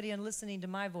sure anybody listening to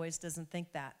my voice doesn't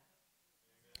think that.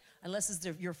 Unless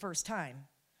it's your first time.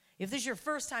 If this is your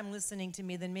first time listening to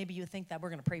me, then maybe you think that. We're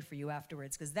going to pray for you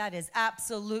afterwards, because that is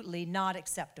absolutely not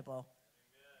acceptable.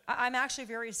 I'm actually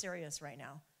very serious right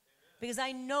now, because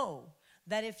I know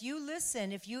that if you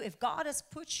listen, if God has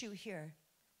put you here,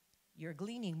 you're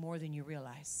gleaning more than you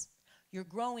realize. You're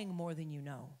growing more than you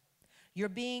know.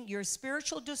 Your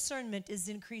spiritual discernment is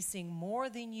increasing more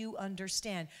than you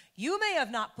understand. You may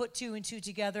have not put 2 and 2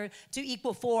 together to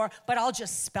equal 4, but I'll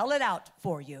just spell it out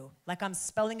for you, like I'm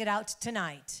spelling it out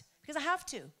tonight, because I have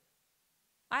to.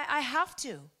 I have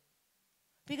to,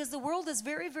 because the world is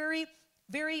very, very,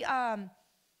 very, and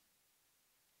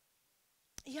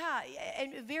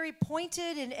very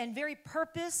pointed and very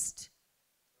purposed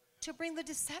to bring the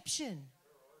deception.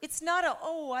 It's not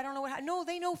I don't know what. No,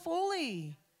 they know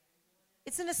fully.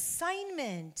 It's an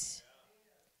assignment.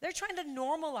 They're trying to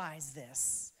normalize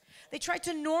this. They try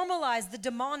to normalize the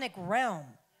demonic realm.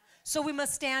 So we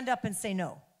must stand up and say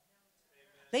no.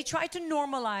 They try to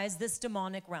normalize this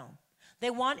demonic realm.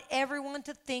 They want everyone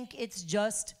to think it's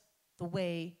just the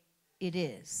way it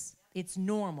is. It's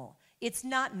normal. It's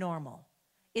not normal.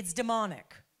 It's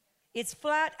demonic. It's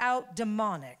flat out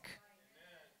demonic.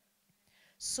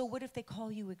 So what if they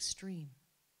call you extreme?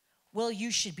 Well, you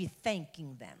should be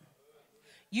thanking them.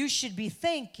 You should be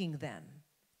thanking them.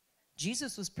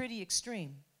 Jesus was pretty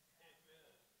extreme.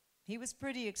 He was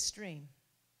pretty extreme.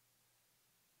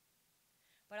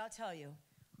 But I'll tell you,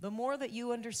 the more that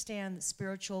you understand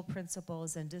spiritual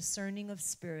principles and discerning of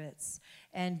spirits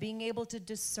and being able to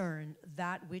discern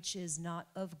that which is not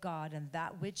of God and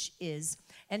that which is,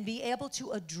 and be able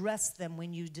to address them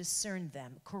when you discern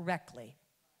them correctly,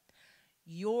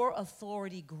 your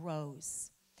authority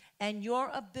grows. And your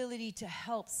ability to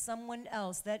help someone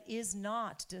else that is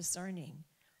not discerning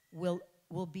will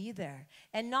be there.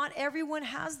 And not everyone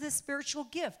has this spiritual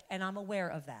gift, and I'm aware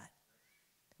of that.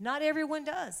 Not everyone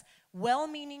does.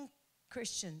 Well-meaning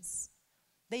Christians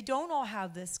They don't all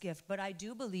have this gift, but I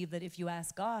do believe that if you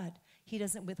ask God, he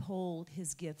doesn't withhold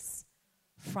his gifts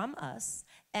from us,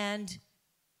 and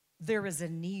there is a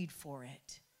need for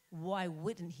it. Why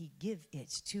wouldn't he give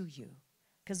it to you?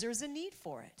 Because there's a need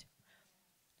for it.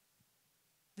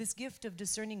 This gift of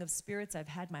discerning of spirits I've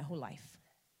had my whole life,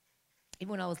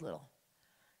 even when I was little.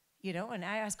 You know, and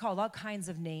I was called all kinds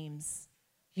of names.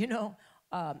 You know,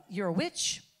 you're a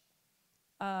witch,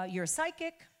 you're a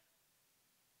psychic,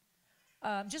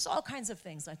 just all kinds of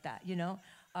things like that, you know.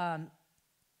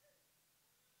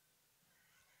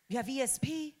 You have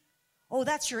ESP. Oh,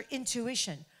 that's your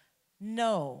intuition.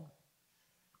 No.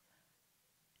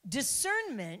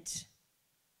 Discernment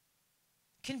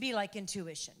can be like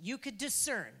intuition. You could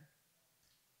discern.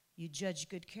 You judge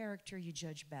good character, you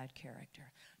judge bad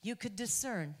character. You could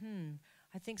discern,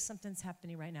 I think something's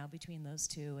happening right now between those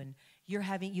two, and you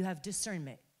have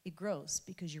discernment. It grows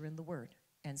because you're in the Word,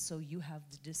 and so you have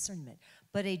the discernment.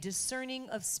 But a discerning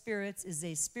of spirits is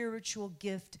a spiritual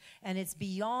gift, and it's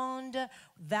beyond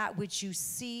that which you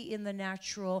see in the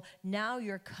natural. Now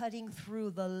you're cutting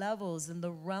through the levels and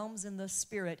the realms in the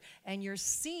spirit, and you're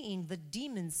seeing the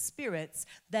demon spirits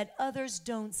that others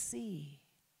don't see.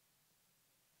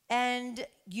 And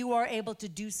you are able to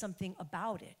do something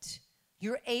about it.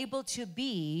 You're able to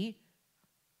be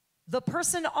the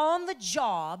person on the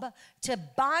job to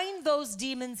bind those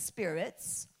demon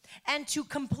spirits and to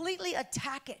completely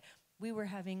attack it. We were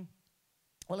having,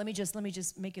 well, let me just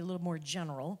make it a little more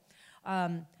general.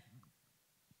 Like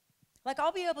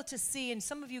I'll be able to see, and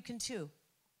some of you can too.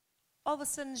 All of a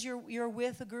sudden you're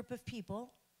with a group of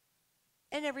people,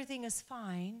 and everything is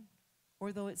fine,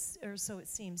 or so it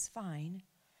seems fine.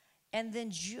 And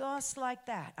then just like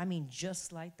that,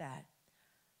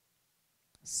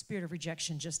 spirit of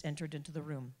rejection just entered into the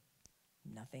room.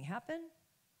 Nothing happened.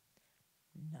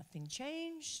 Nothing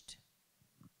changed.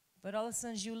 But all of a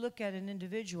sudden you look at an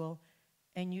individual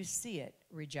and you see it,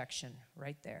 rejection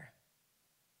right there.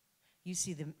 You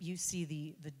see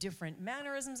the different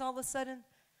mannerisms all of a sudden.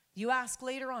 You ask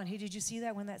later on, hey, did you see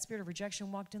that when that spirit of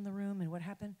rejection walked in the room and what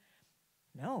happened?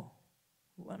 No,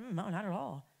 not at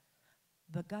all.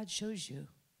 But God shows you.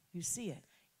 You see it.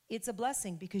 It's a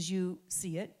blessing because you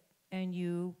see it and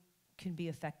you can be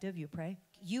effective. You pray.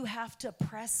 You have to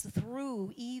press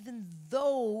through even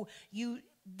though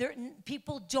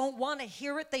people don't want to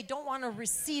hear it. They don't want to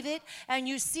receive it. And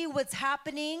you see what's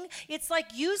happening. It's like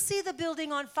you see the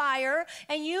building on fire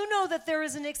and you know that there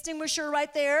is an extinguisher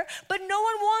right there, but no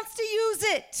one wants to use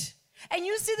it. And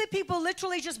you see the people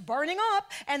literally just burning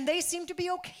up and they seem to be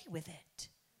okay with it.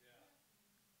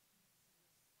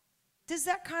 Does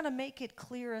that kind of make it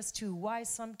clear as to why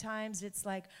sometimes it's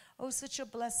like, oh, such a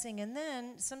blessing, and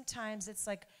then sometimes it's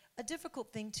like a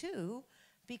difficult thing too,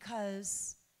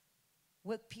 because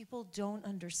what people don't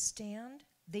understand,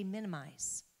 they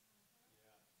minimize.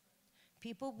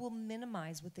 People will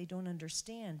minimize what they don't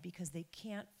understand because they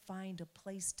can't find a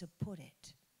place to put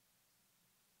it.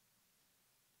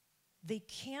 They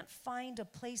can't find a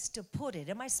place to put it.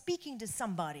 Am I speaking to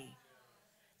somebody?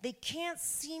 They can't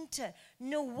seem to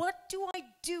know, what do I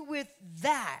do with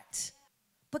that?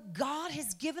 But God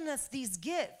has given us these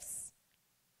gifts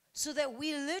so that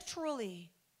we literally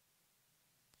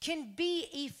can be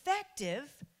effective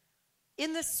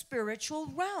in the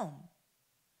spiritual realm.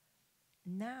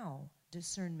 Now,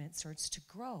 discernment starts to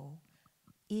grow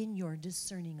in your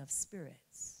discerning of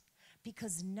spirits,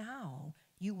 because now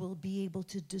you will be able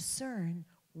to discern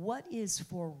what is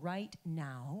for right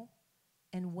now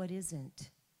and what isn't.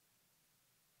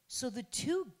 So the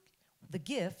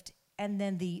gift and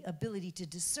then the ability to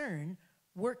discern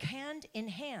work hand in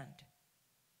hand.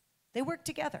 They work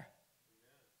together.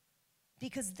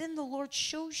 Because then the Lord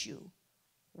shows you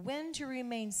when to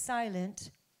remain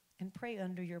silent and pray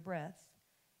under your breath,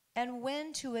 and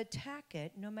when to attack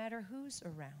it no matter who's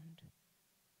around.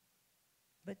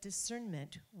 But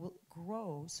discernment will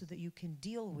grow so that you can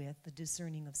deal with the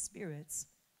discerning of spirits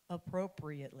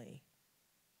appropriately.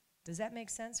 Does that make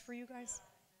sense for you guys?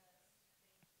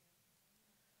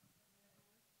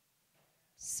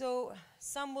 So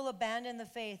some will abandon the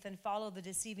faith and follow the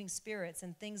deceiving spirits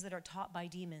and things that are taught by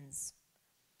demons.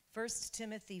 1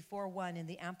 Timothy 4:1 in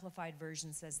the Amplified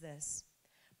Version says this: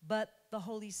 but the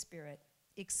Holy Spirit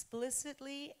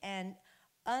explicitly and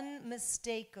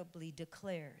unmistakably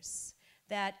declares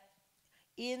that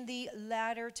in the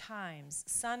latter times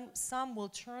some will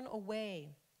turn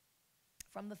away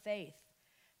from the faith,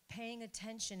 paying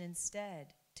attention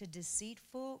instead to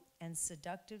deceitful and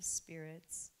seductive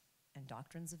spirits and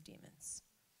doctrines of demons.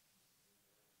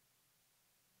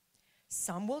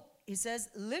 Some will, he says,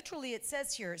 literally it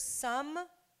says here, some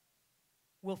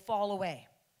will fall away.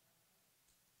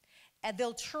 and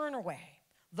they'll turn away.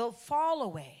 They'll fall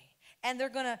away. And they're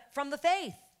going to, from the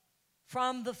faith.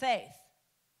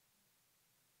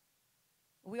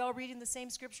 Are we all reading the same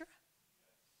scripture?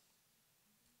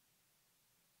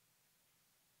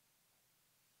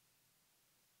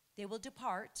 They will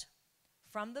depart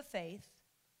from the faith,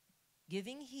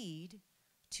 giving heed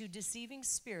to deceiving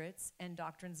spirits and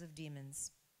doctrines of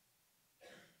demons.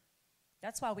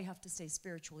 That's why we have to stay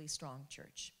spiritually strong,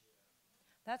 church.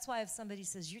 That's why if somebody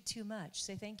says, you're too much,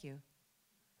 say thank you. Amen.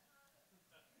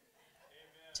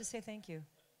 Just say thank you.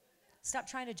 Stop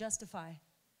trying to justify.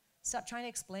 Stop trying to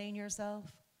explain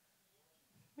yourself.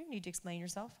 You don't need to explain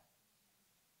yourself.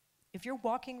 If you're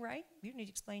walking right, you don't need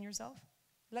to explain yourself.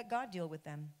 Let God deal with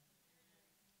them.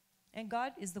 And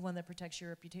God is the one that protects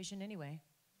your reputation anyway.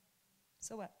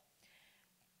 So what?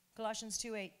 Colossians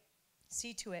 2:8,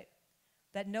 see to it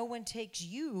that no one takes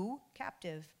you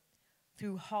captive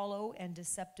through hollow and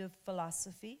deceptive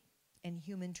philosophy and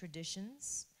human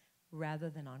traditions rather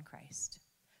than on Christ.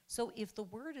 So if the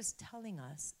word is telling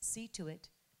us, see to it,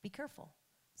 be careful.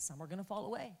 Some are going to fall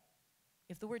away.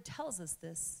 If the word tells us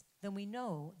this, then we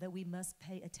know that we must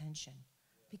pay attention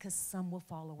because some will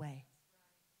fall away.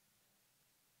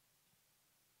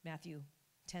 Matthew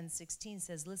 10:16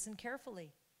 says, listen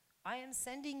carefully. I am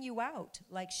sending you out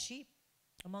like sheep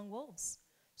among wolves.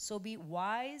 So be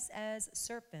wise as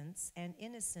serpents and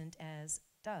innocent as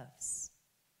doves.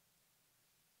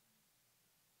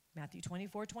 Matthew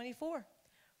 24:24.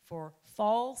 For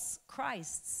false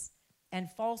Christs and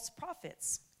false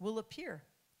prophets will appear,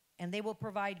 and they will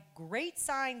provide great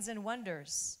signs and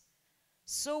wonders,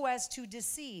 so as to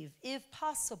deceive, if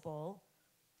possible,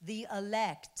 the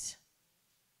elect,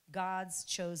 God's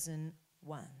chosen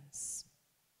ones.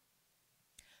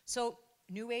 So,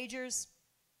 New Agers,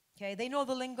 okay, they know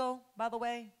the lingo, by the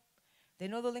way. They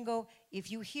know the lingo.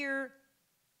 If you hear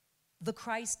the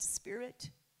Christ Spirit,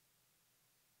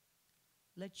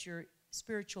 let your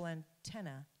spiritual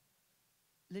antenna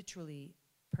literally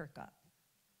perk up.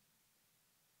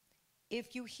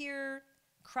 If you hear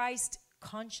Christ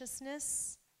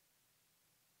consciousness,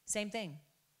 same thing.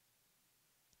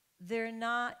 They're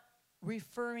not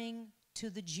referring to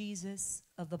the Jesus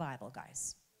of the Bible,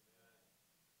 guys.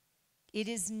 It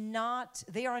is not,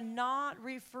 they are not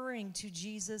referring to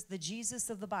Jesus, the Jesus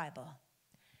of the Bible.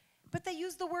 But they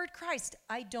use the word Christ.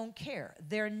 I don't care.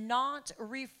 They're not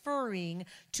referring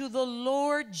to the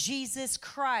Lord Jesus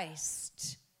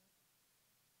Christ.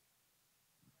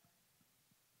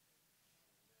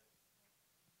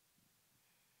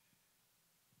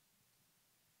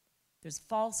 There's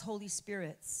false Holy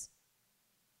Spirits.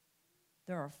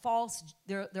 There are false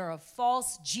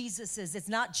Jesuses. It's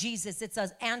not Jesus. It's an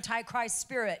antichrist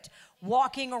spirit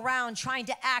walking around trying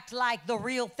to act like the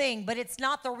real thing, but it's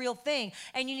not the real thing.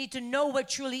 And you need to know what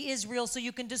truly is real so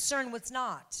you can discern what's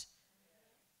not.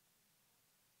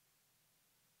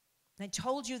 I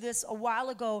told you this a while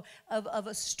ago of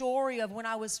a story of when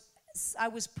I was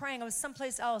praying. I was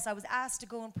someplace else. I was asked to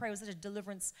go and pray. I was at a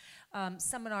deliverance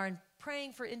seminar and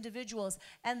praying for individuals.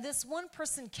 And this one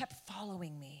person kept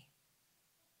following me.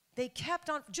 They kept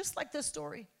on, just like this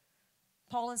story.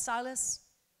 Paul and Silas,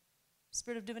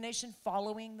 spirit of divination,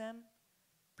 following them,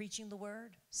 preaching the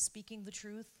word, speaking the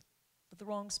truth with the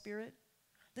wrong spirit.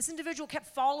 This individual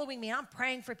kept following me. I'm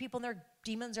praying for people, and their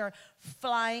demons are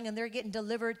flying, and they're getting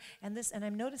delivered. And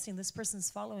I'm noticing this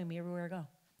person's following me everywhere I go.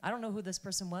 I don't know who this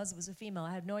person was. It was a female.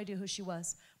 I had no idea who she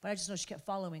was, but I just know she kept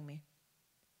following me.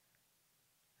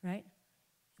 Right?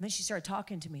 And then she started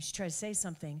talking to me. She tried to say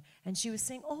something. And she was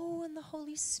saying, oh, and the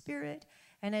Holy Spirit.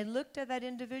 And I looked at that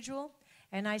individual,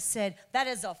 and I said, that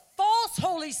is a false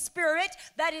Holy Spirit.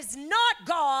 That is not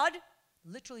God.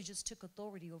 Literally just took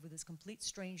authority over this complete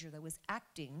stranger that was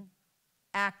acting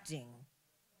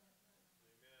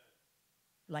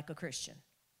like a Christian.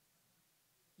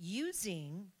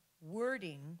 Using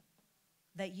wording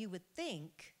that you would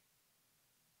think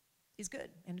is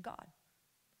good and God.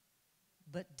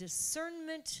 But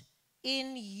discernment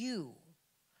in you,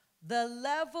 the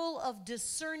level of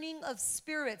discerning of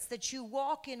spirits that you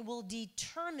walk in will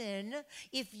determine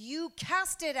if you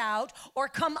cast it out or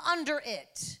come under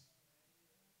it.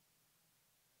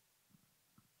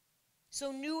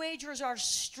 So New Agers are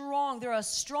strong. They're a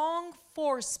strong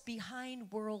force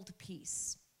behind world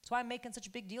peace. That's why I'm making such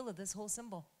a big deal of this whole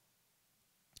symbol.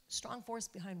 Strong force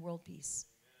behind world peace.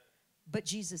 But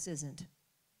Jesus isn't.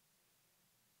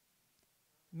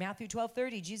 Matthew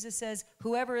 12:30, Jesus says,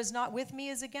 whoever is not with me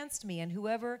is against me, and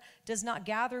whoever does not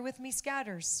gather with me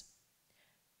scatters.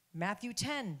 Matthew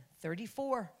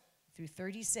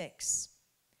 10:34-36.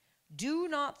 Do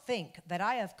not think that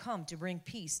I have come to bring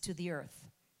peace to the earth.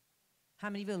 How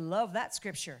many of you love that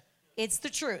scripture? It's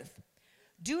the truth.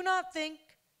 Do not think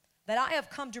that I have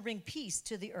come to bring peace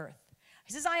to the earth.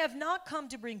 He says, I have not come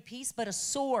to bring peace, but a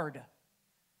sword.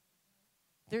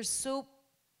 They're so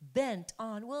bent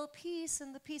on, well, peace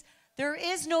and the peace. There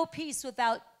is no peace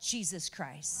without Jesus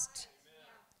Christ.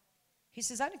 He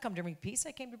says, I didn't come to bring peace.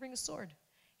 I came to bring a sword.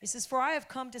 He says, for I have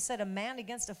come to set a man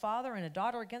against a father, and a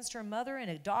daughter against her mother, and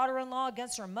a daughter-in-law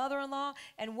against her mother-in-law,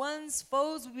 and one's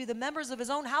foes will be the members of his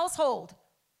own household.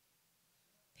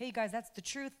 Hey, you guys, that's the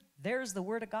truth. There's the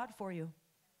word of God for you.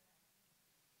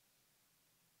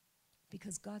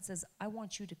 Because God says, I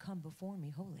want you to come before me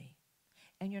holy.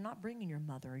 And you're not bringing your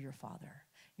mother or your father.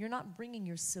 You're not bringing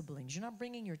your siblings. You're not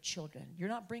bringing your children. You're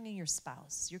not bringing your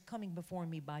spouse. You're coming before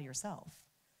me by yourself.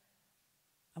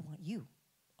 I want you,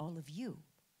 all of you,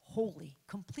 holy,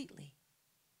 completely.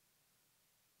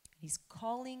 He's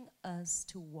calling us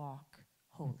to walk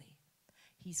holy.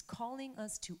 He's calling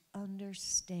us to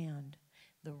understand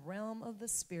the realm of the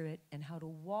Spirit and how to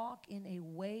walk in a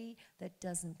way that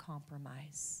doesn't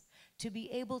compromise. To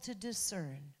be able to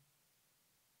discern,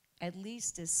 at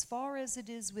least as far as it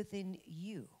is within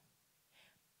you,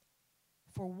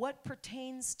 for what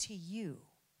pertains to you,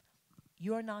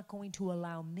 you're not going to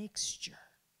allow mixture.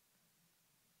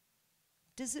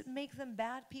 Does it make them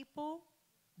bad people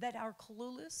that are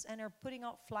clueless and are putting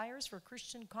out flyers for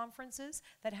Christian conferences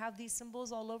that have these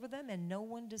symbols all over them and no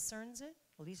one discerns it?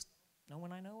 At least no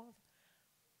one I know of.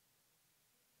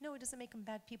 No, it doesn't make them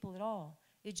bad people at all.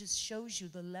 It just shows you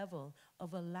the level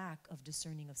of a lack of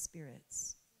discerning of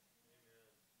spirits.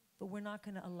 Amen. But we're not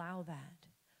going to allow that.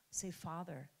 Say,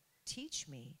 Father, teach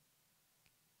me,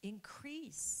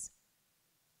 increase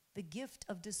the gift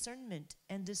of discernment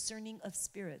and discerning of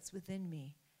spirits within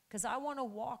me. Because I want to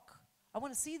walk. I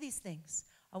want to see these things.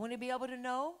 I want to be able to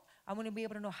know. I want to be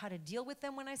able to know how to deal with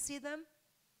them when I see them.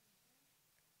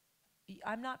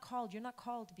 You're not called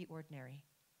to be ordinary.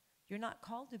 You're not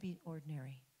called to be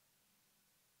ordinary.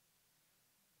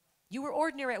 You were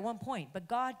ordinary at one point, but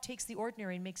God takes the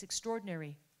ordinary and makes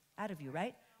extraordinary out of you,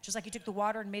 right? Just like he took the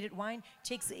water and made it wine,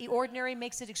 takes the ordinary,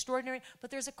 makes it extraordinary.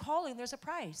 But there's a calling, there's a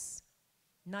price.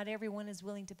 Not everyone is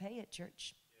willing to pay it,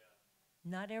 church.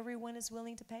 Yeah. Not everyone is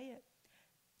willing to pay it.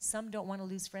 Some don't want to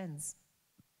lose friends.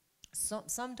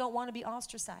 Some don't want to be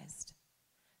ostracized.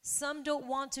 Some don't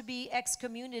want to be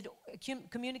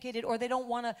excommunicated, or they don't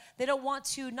want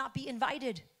to not be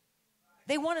invited.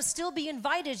 They want to still be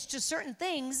invited to certain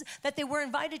things that they were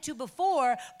invited to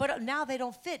before, but now they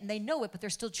don't fit and they know it, but they're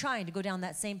still trying to go down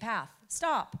that same path.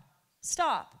 Stop.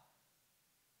 Stop.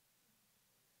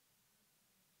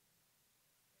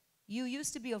 You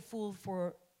used to be a fool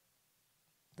for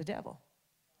the devil.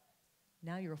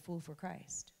 Now you're a fool for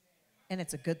Christ. And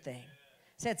it's a good thing.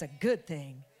 Say it's a good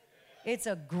thing. It's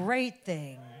a great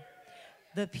thing.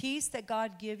 The peace that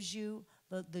God gives you,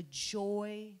 the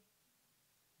joy,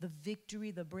 the victory,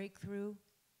 the breakthrough,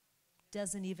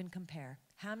 doesn't even compare.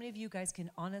 How many of you guys can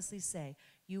honestly say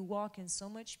you walk in so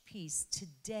much peace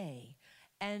today,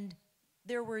 and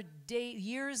there were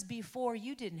years before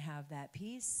you didn't have that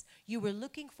peace? You were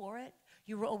looking for it.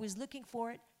 You were always looking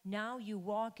for it. Now you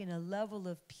walk in a level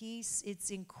of peace. It's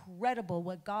incredible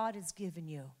what God has given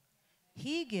you.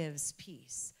 He gives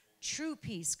peace. True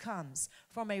peace comes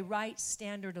from a right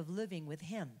standard of living with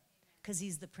him, because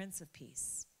he's the Prince of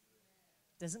Peace.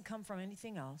 Doesn't come from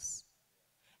anything else.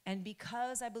 And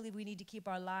because I believe we need to keep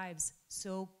our lives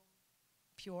so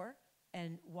pure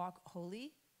and walk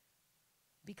holy,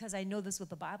 because I know this is what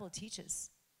the Bible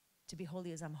teaches, to be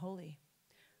holy as I'm holy.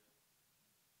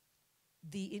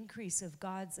 The increase of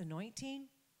God's anointing,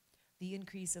 the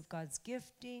increase of God's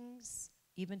giftings,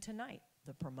 even tonight,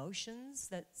 the promotions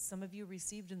that some of you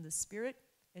received in the Spirit,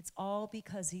 it's all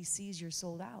because he sees you're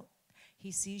sold out. He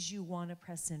sees you want to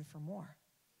press in for more.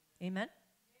 Amen?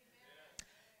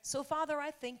 So, Father,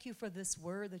 I thank you for this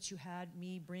word that you had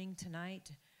me bring tonight.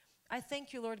 I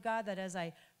thank you, Lord God, that as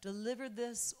I delivered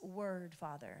this word,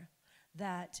 Father,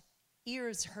 that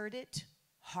ears heard it,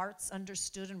 hearts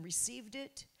understood and received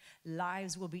it,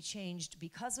 lives will be changed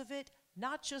because of it,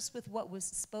 not just with what was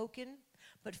spoken,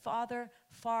 but, Father,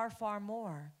 far, far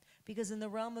more. Because in the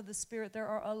realm of the Spirit, there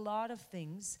are a lot of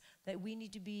things that we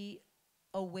need to be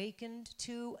awakened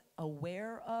to,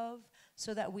 aware of,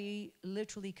 so that we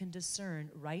literally can discern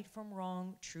right from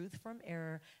wrong, truth from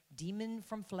error, demon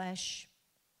from flesh,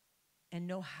 and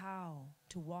know how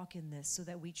to walk in this so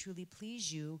that we truly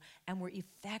please you and we're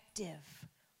effective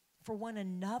for one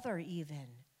another even.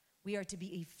 We are to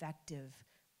be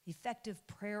effective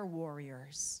prayer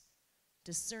warriors,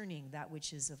 discerning that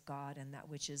which is of God and that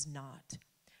which is not.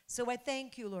 So I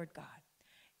thank you, Lord God.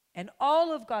 And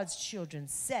all of God's children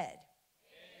said,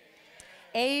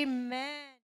 Amen. Amen.